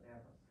 the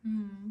whatever.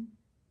 Mm-hmm.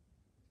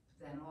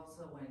 Then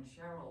also when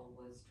Cheryl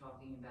was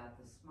talking about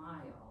the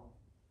smile,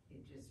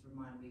 it just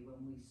reminded me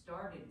when we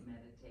started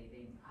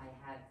meditating, I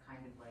had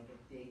kind of like a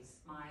big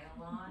smile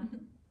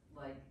on,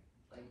 like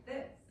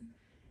this.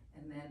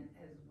 And then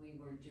as we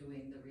were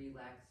doing the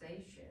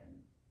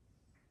relaxation,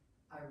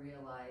 I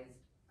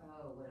realized,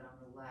 when I'm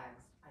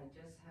relaxed, I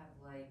just have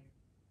like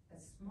a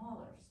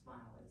smaller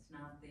smile. It's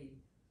not the,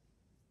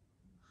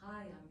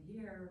 hi, I'm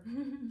here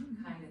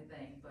kind of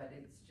thing, but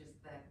it's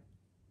just that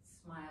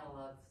smile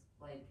of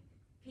like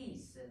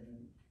peace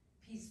and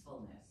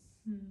peacefulness.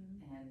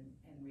 And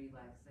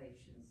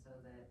relaxation, so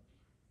that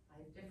I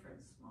have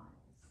different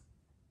smiles.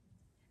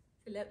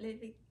 So let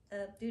me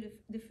do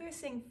the first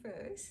thing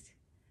first.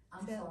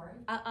 I'm sorry?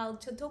 I'll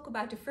talk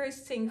about the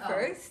first thing Oh.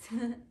 first.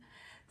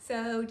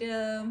 So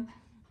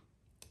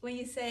when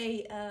you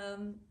say,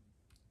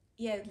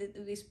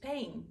 this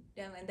pain,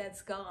 and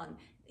that's gone.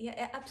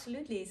 Yeah,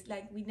 absolutely. It's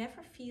like we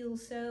never feel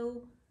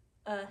so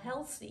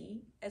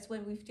healthy as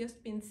when we've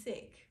just been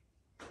sick.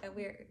 And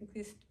we're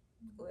just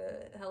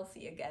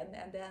healthy again,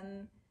 and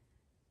then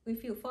we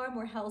feel far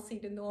more healthy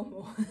than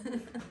normal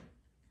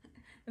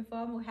and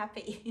far more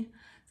happy.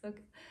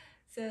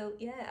 So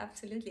yeah,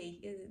 absolutely.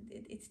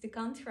 It's the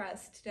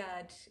contrast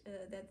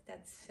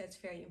that's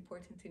very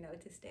important to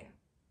notice there.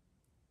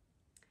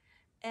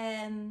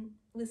 And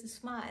with the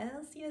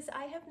smiles, yes,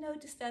 I have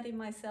noticed that in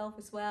myself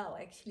as well,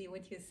 actually,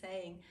 what you're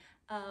saying.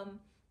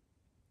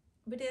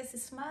 But there's a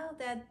smile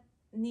that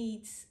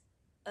needs,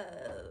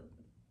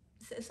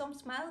 some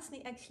smiles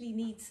actually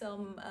need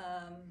some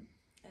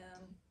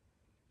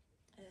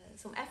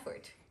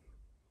effort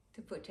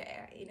to put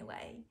there in a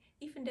way,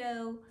 even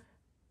though,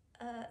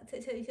 so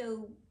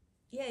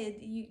yeah,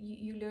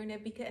 you learn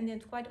it, because, and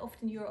then quite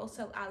often you're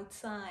also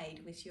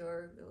outside with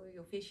your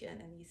vision,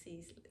 and you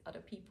see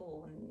other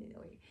people, and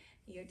or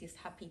you're just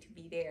happy to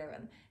be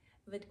there.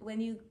 But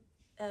when you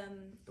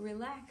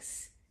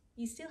relax,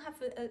 you still have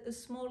a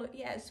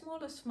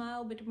smaller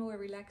smile, but a more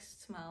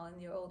relaxed smile,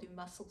 and all your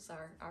muscles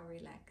are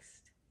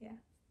relaxed. Yeah,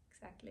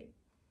 exactly.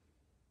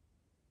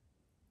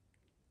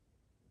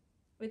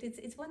 But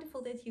it's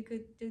wonderful that you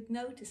could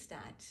notice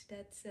that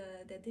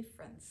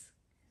difference.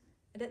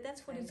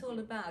 That's what it's all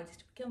about, is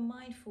to become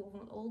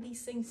mindful of all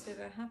these things that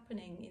are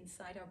happening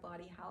inside our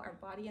body, how our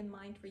body and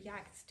mind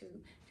reacts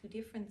to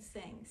different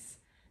things.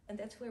 And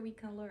that's where we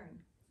can learn.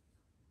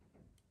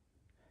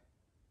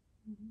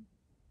 Mm-hmm.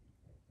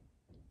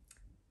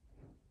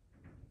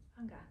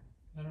 Anga.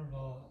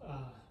 Venerable,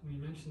 when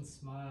you mentioned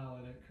smile,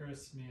 it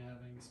occurs to me,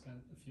 having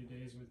spent a few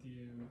days with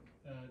you,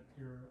 that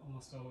you're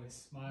almost always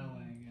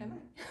smiling. Am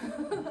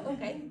I?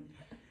 Okay.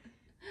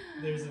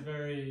 There's a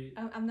very...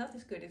 I'm not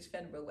as good as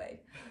Venerable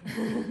Way.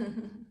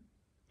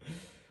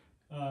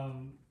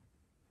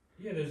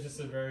 Yeah, there's just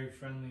a very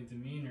friendly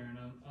demeanor, and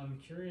I'm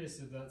curious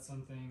if that's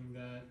something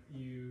that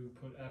you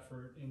put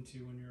effort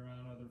into when you're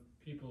around other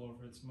people, or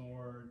if it's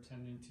more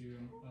tending to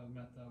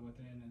metta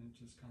within and it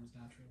just comes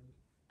naturally.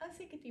 I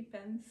think it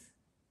depends,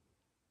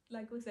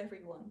 like with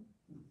everyone.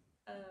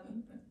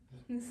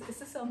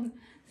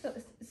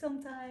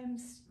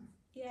 Sometimes,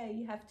 yeah,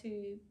 you have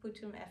to put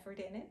some effort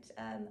in it,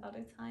 and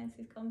other times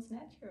it comes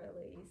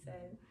naturally. So,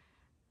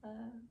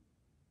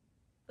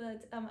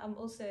 but I'm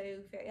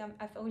also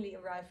I've only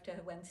arrived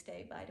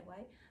Wednesday, by the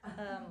way.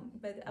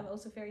 But I'm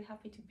also very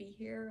happy to be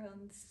here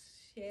and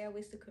share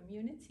with the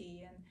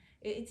community, and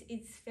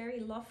it's very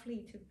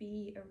lovely to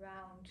be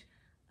around,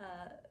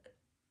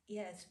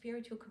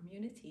 spiritual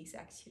communities.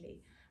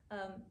 Actually,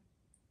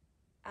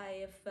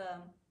 I have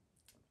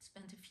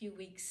spent a few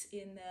weeks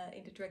in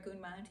the Dragoon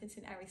Mountains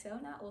in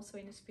Arizona, also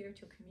in a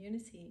spiritual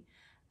community.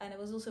 And it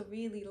was also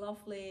really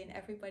lovely, and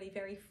everybody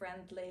very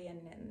friendly,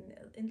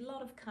 and a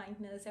lot of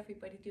kindness,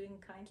 everybody doing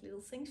kind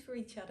little things for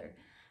each other.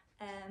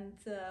 And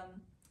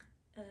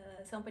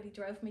somebody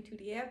drove me to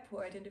the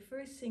airport, and the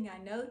first thing I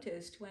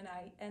noticed when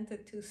I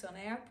entered Tucson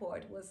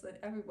Airport was that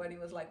everybody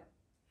was like,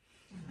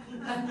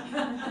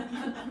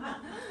 I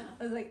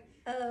was like,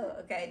 oh,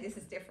 okay, this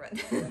is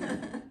different.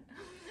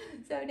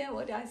 So now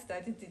what I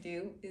started to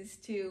do is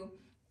to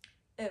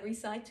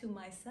recite to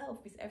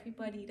myself with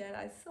everybody that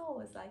I saw,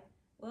 was like,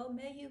 well,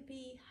 may you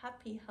be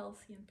happy,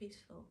 healthy, and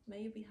peaceful.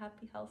 May you be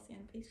happy, healthy,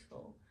 and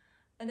peaceful.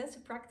 And that's a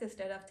practice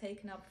that I've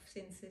taken up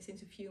since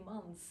a few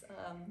months.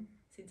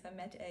 Since I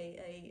met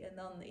a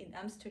nun in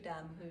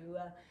Amsterdam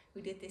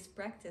who did this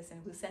practice,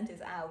 and who sent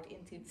us out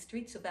into the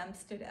streets of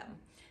Amsterdam,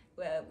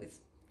 where it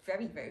was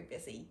very, very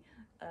busy,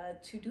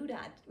 to do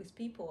that with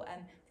people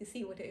and to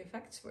see what the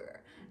effects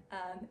were.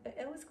 And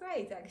it was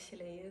great,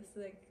 actually. It's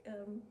like,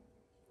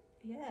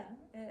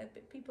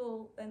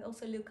 people, and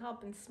also look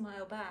up and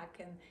smile back,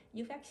 and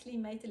you've actually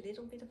made a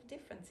little bit of a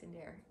difference in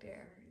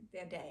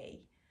their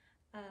day.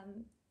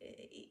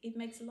 It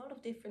makes a lot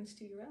of difference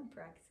to your own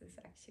practice,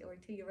 actually, or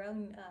to your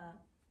own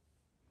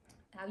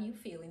how you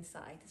feel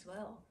inside as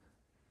well.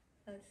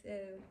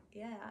 So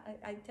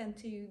I tend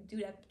to do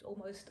that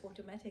almost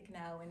automatic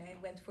now. And I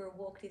went for a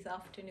walk this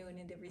afternoon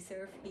in the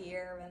reserve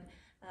here, and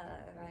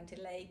around the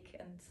lake,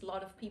 and a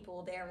lot of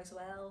people there as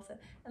well. So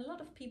a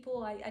lot of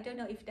people, I don't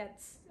know if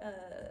that's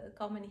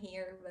common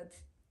here, but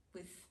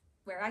with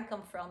where I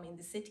come from in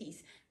the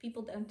cities,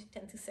 people don't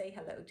tend to say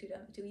hello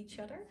to each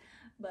other,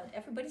 but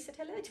everybody said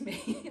hello to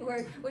me,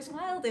 or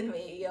smiled at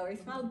me, or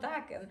smiled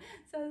back, and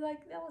so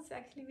like that was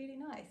actually really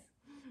nice.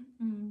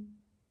 Mm.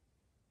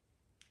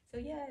 So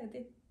yeah,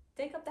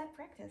 take up that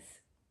practice.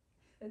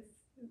 It's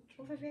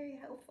also very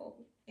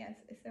helpful. Yes,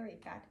 sorry,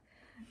 Kat.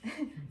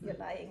 You're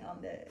lying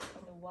on the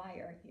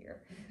wire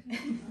here. Yeah,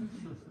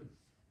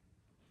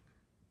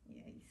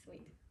 he's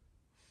sweet.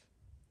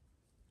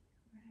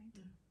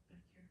 Right.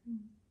 Back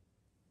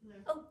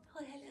here. Oh,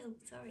 Hello. hello.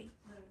 Sorry.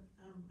 Hello.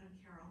 I'm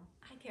Carol.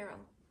 Hi,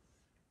 Carol.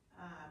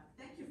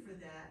 Thank you for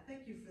that.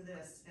 Thank you for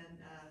this, and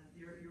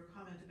your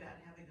comment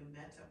about having a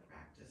metta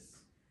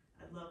practice.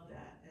 I love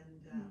that,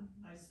 and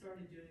I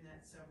started doing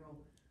that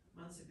several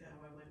months ago.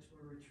 I went to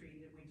a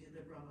retreat, and we did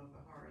the Brahma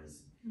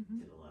Viharas,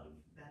 did a lot of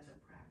metta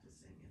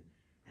practicing,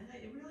 and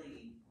it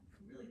really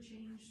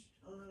changed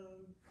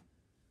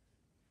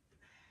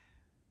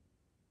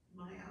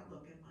my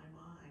outlook and my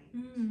mind,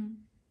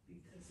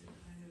 because it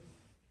kind of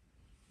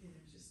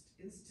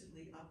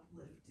really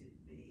uplifted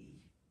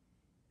me,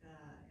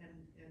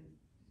 and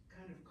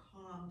kind of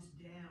calmed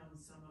down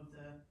some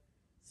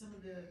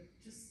of the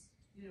just,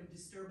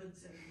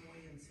 disturbance and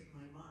annoyance in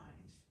my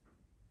mind,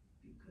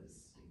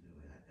 because,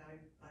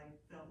 I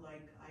felt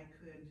like I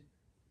could,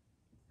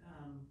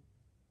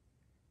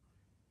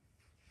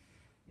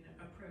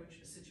 approach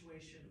a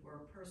situation or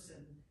a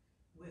person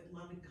with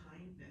loving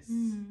kindness,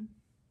 Mm.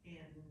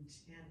 and it's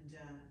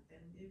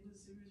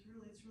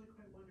really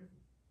quite wonderful.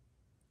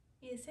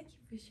 Yes, thank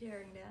you for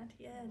sharing that.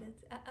 Yeah,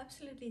 that's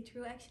absolutely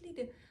true.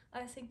 Actually,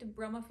 I think the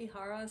Brahma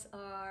Viharas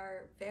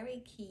are very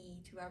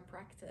key to our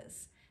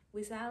practice.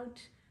 Without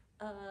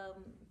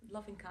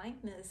loving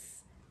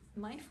kindness,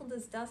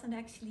 mindfulness doesn't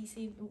actually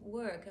seem to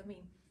work. I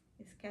mean,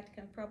 this cat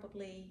can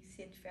probably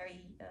sit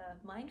very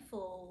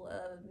mindful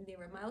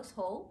near a mouse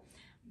hole,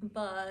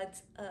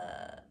 but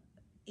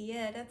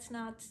yeah, that's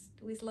not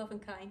with love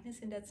and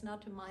kindness, and that's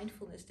not the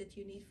mindfulness that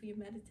you need for your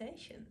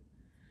meditation.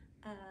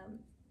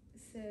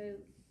 So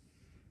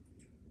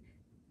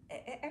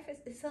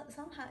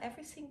somehow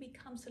everything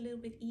becomes a little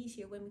bit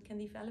easier when we can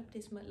develop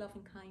this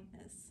loving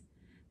kindness.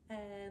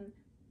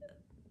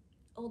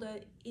 Although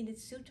in the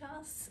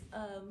suttas,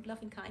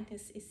 loving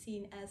kindness is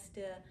seen as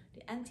the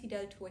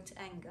antidote towards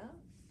anger.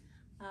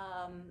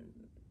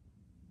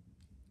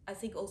 I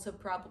think also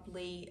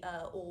probably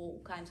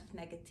all kinds of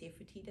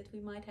negativity that we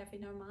might have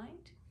in our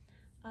mind.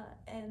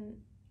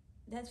 And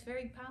that's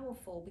very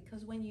powerful,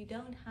 because when you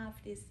don't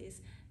have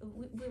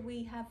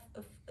we have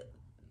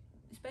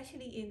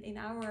especially in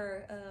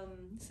our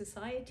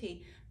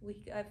society, we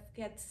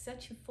get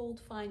such a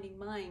fault-finding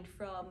mind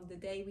from the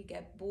day we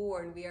get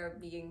born. We are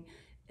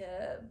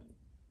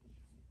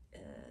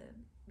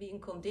being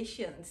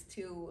conditioned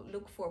to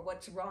look for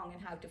what's wrong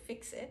and how to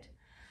fix it.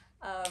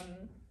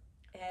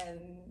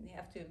 And you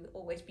have to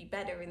always be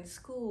better in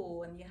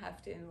school, and you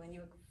have to, and when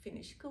you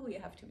finish school, you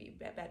have to be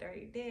better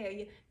there.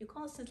 You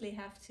constantly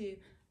have to.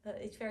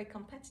 It's very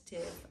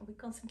competitive, and we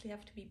constantly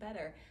have to be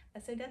better.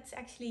 So that's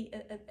actually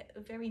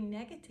a very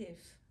negative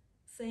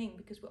thing,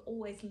 because we're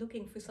always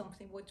looking for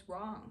something what's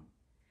wrong.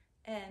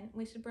 And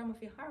with the Brahma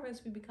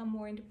Viharas, we become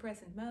more in the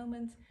present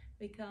moment,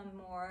 become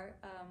more,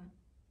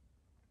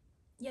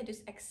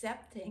 just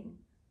accepting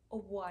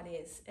of what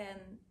is.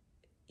 And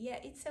yeah,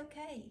 it's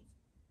okay.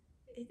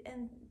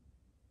 And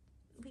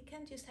we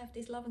can just have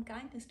this love and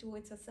kindness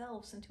towards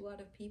ourselves and to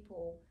other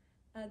people.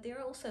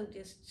 They're also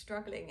just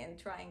struggling and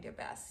trying their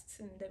best,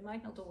 and they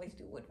might not always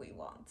do what we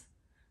want,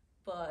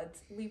 but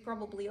we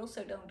probably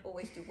also don't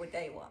always do what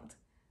they want.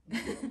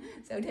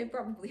 So they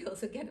probably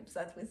also get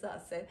upset with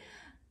us. So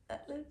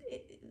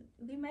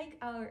we make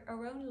our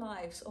own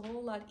lives a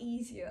whole lot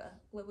easier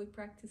when we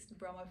practice the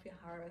Brahma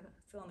Vihara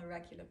on a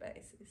regular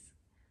basis.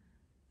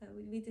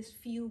 We just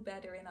feel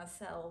better in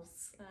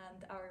ourselves,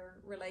 and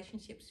our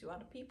relationships to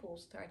other people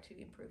start to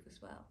improve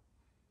as well.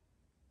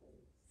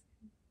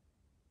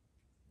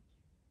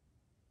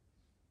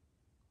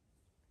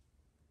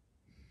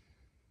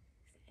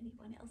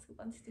 Anyone else who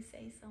wants to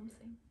say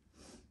something?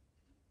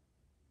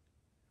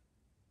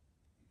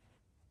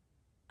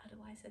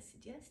 Otherwise, I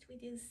suggest we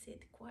just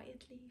sit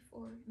quietly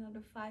for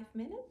another 5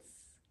 minutes.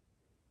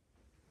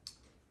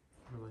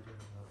 Well, I do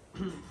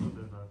have a little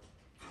bit of a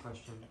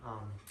question.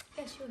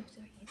 Yeah, sure.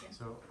 Sorry. Yeah.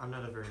 So I'm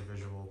not a very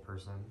visual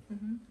person.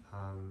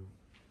 Mm-hmm.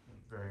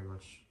 Very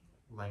much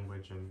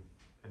language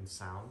and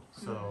sound.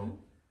 So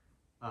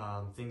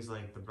things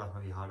like the Brahma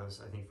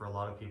Viharas, I think for a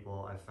lot of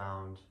people I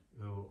found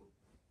who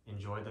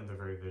enjoy them, they're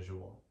very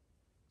visual.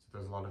 So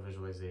there's a lot of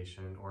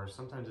visualization, or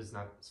sometimes it's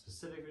not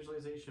specific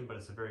visualization, but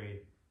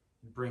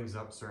brings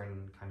up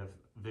certain kind of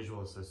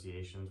visual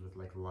associations with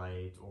like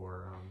light,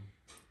 or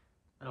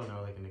I don't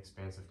know, like an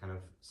expansive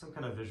some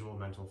kind of visual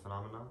mental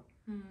phenomena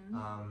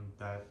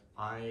that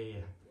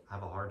I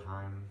have a hard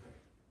time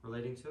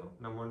relating to.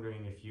 And I'm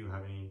wondering if you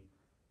have any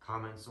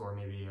comments, or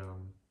maybe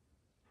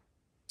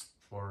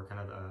or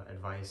kind of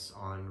advice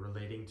on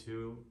relating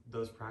to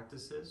those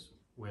practices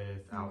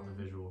without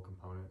the visual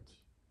component.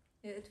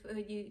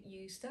 When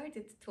you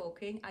started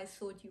talking, I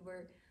thought you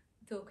were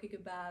talking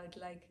about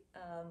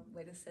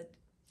what is it?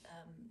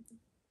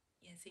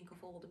 Think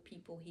of all the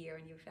people here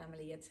in your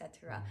family,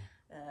 etc.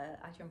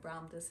 Ajahn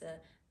Brahm does a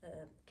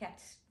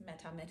cat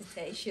metta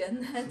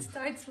meditation that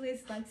starts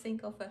with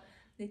think of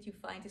that you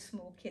find a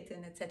small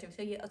kitten, etc.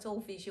 So it's all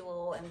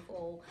visual and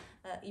all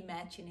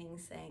imagining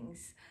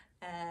things.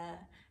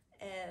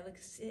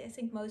 Because I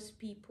think most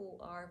people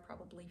are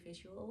probably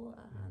visual,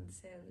 and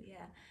so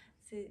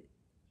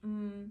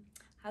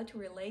how to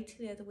relate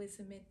to it with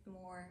a bit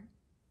more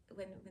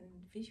when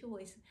visual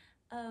is.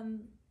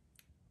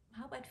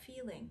 How about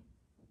feeling?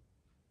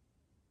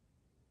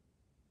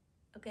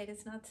 Okay,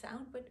 that's not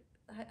sound, but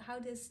how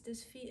does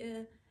this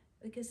feel?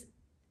 Because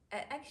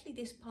actually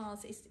this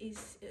path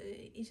is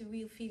a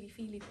real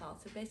feely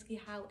path. So basically,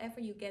 however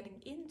you're getting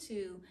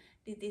into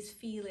this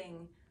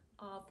feeling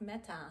of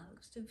metta,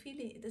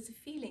 there's a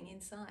feeling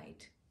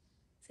inside.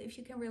 So if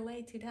you can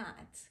relate to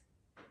that,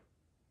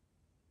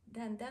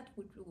 then that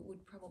would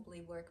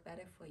probably work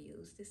better for you.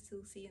 Is just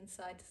to see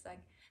inside. It's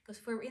like, because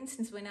for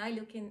instance, when I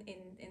look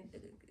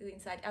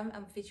inside, I'm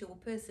a visual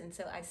person,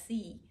 so I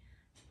see.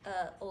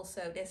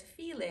 Also, there's a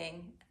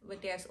feeling,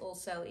 but there's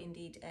also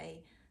indeed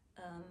a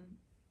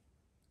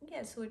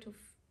sort of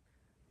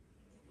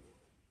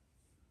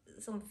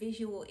some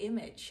visual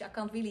image. I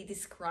can't really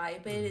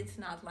describe it. It's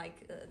not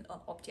like an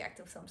object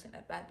or something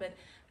like that, but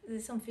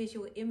there's some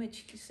visual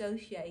image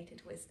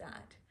associated with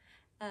that.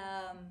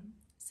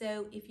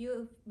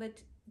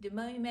 But the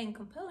main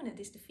component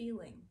is the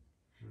feeling.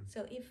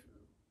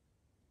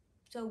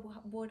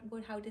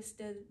 How does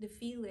the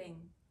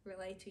feeling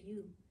relate to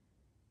you?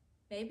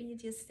 Maybe it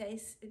just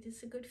says it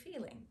is a good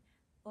feeling,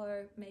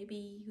 or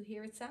maybe you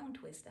hear a sound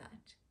with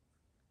that.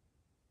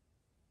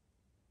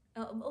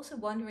 I'm also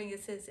wondering,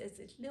 it's a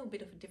little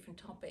bit of a different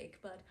topic,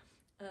 but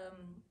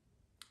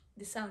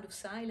the sound of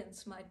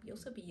silence might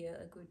also be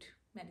a good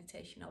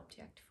meditation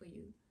object for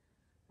you.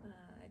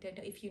 I don't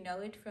know if you know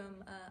it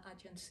from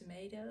Ajahn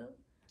Sumedho.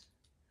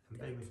 I'm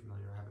vaguely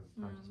familiar. I haven't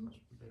practiced much,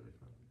 but vaguely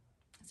familiar.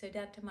 So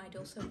that might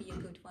also be a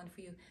good one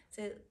for you.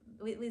 So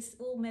with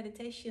all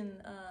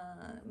meditations,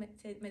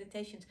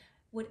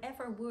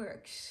 whatever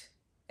works,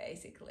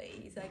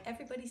 basically. It's like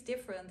everybody's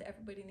different.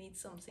 Everybody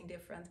needs something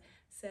different.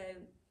 So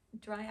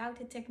try out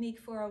a technique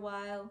for a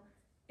while.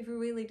 If it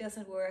really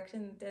doesn't work,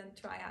 then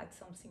try out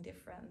something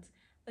different.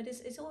 But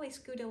it's always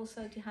good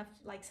also to have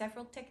like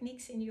several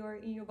techniques in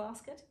your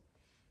basket.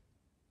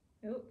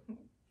 Oh,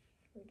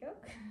 here we go.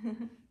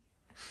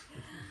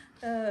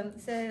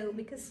 So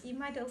because you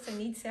might also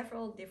need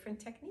several different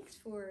techniques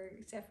for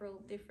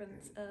several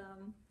different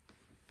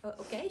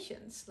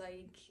occasions.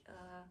 Like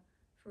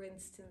for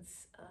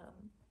instance,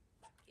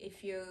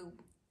 if you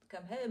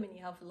come home and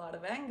you have a lot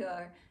of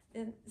anger,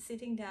 then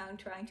sitting down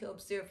trying to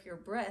observe your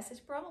breath is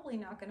probably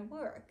not going to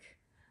work.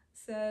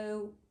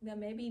 So then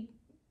maybe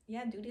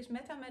do this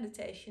metta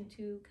meditation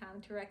to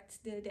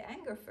counteract the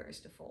anger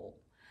first of all,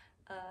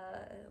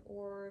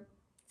 or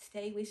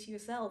stay with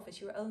yourself as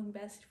your own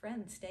best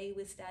friend. Stay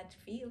with that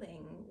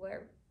feeling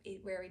where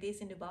it is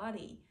in the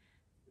body,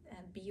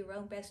 and be your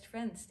own best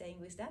friend. Staying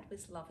with that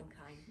with love and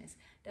kindness.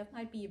 That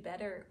might be a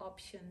better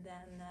option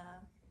than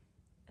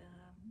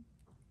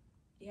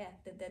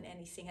than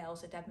anything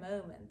else at that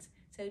moment.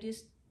 So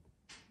just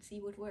see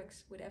what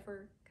works.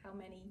 How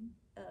many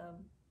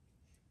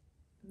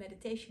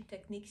meditation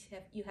techniques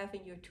you have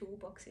in your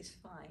toolbox is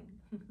fine.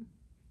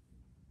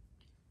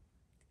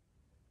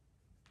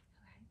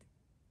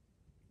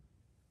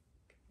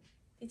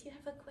 Did you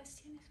have a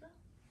question as well?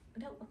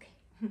 No? Okay.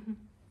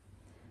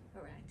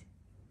 All right.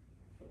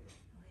 Oh,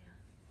 yeah.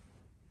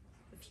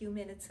 A few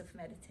minutes of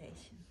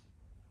meditation.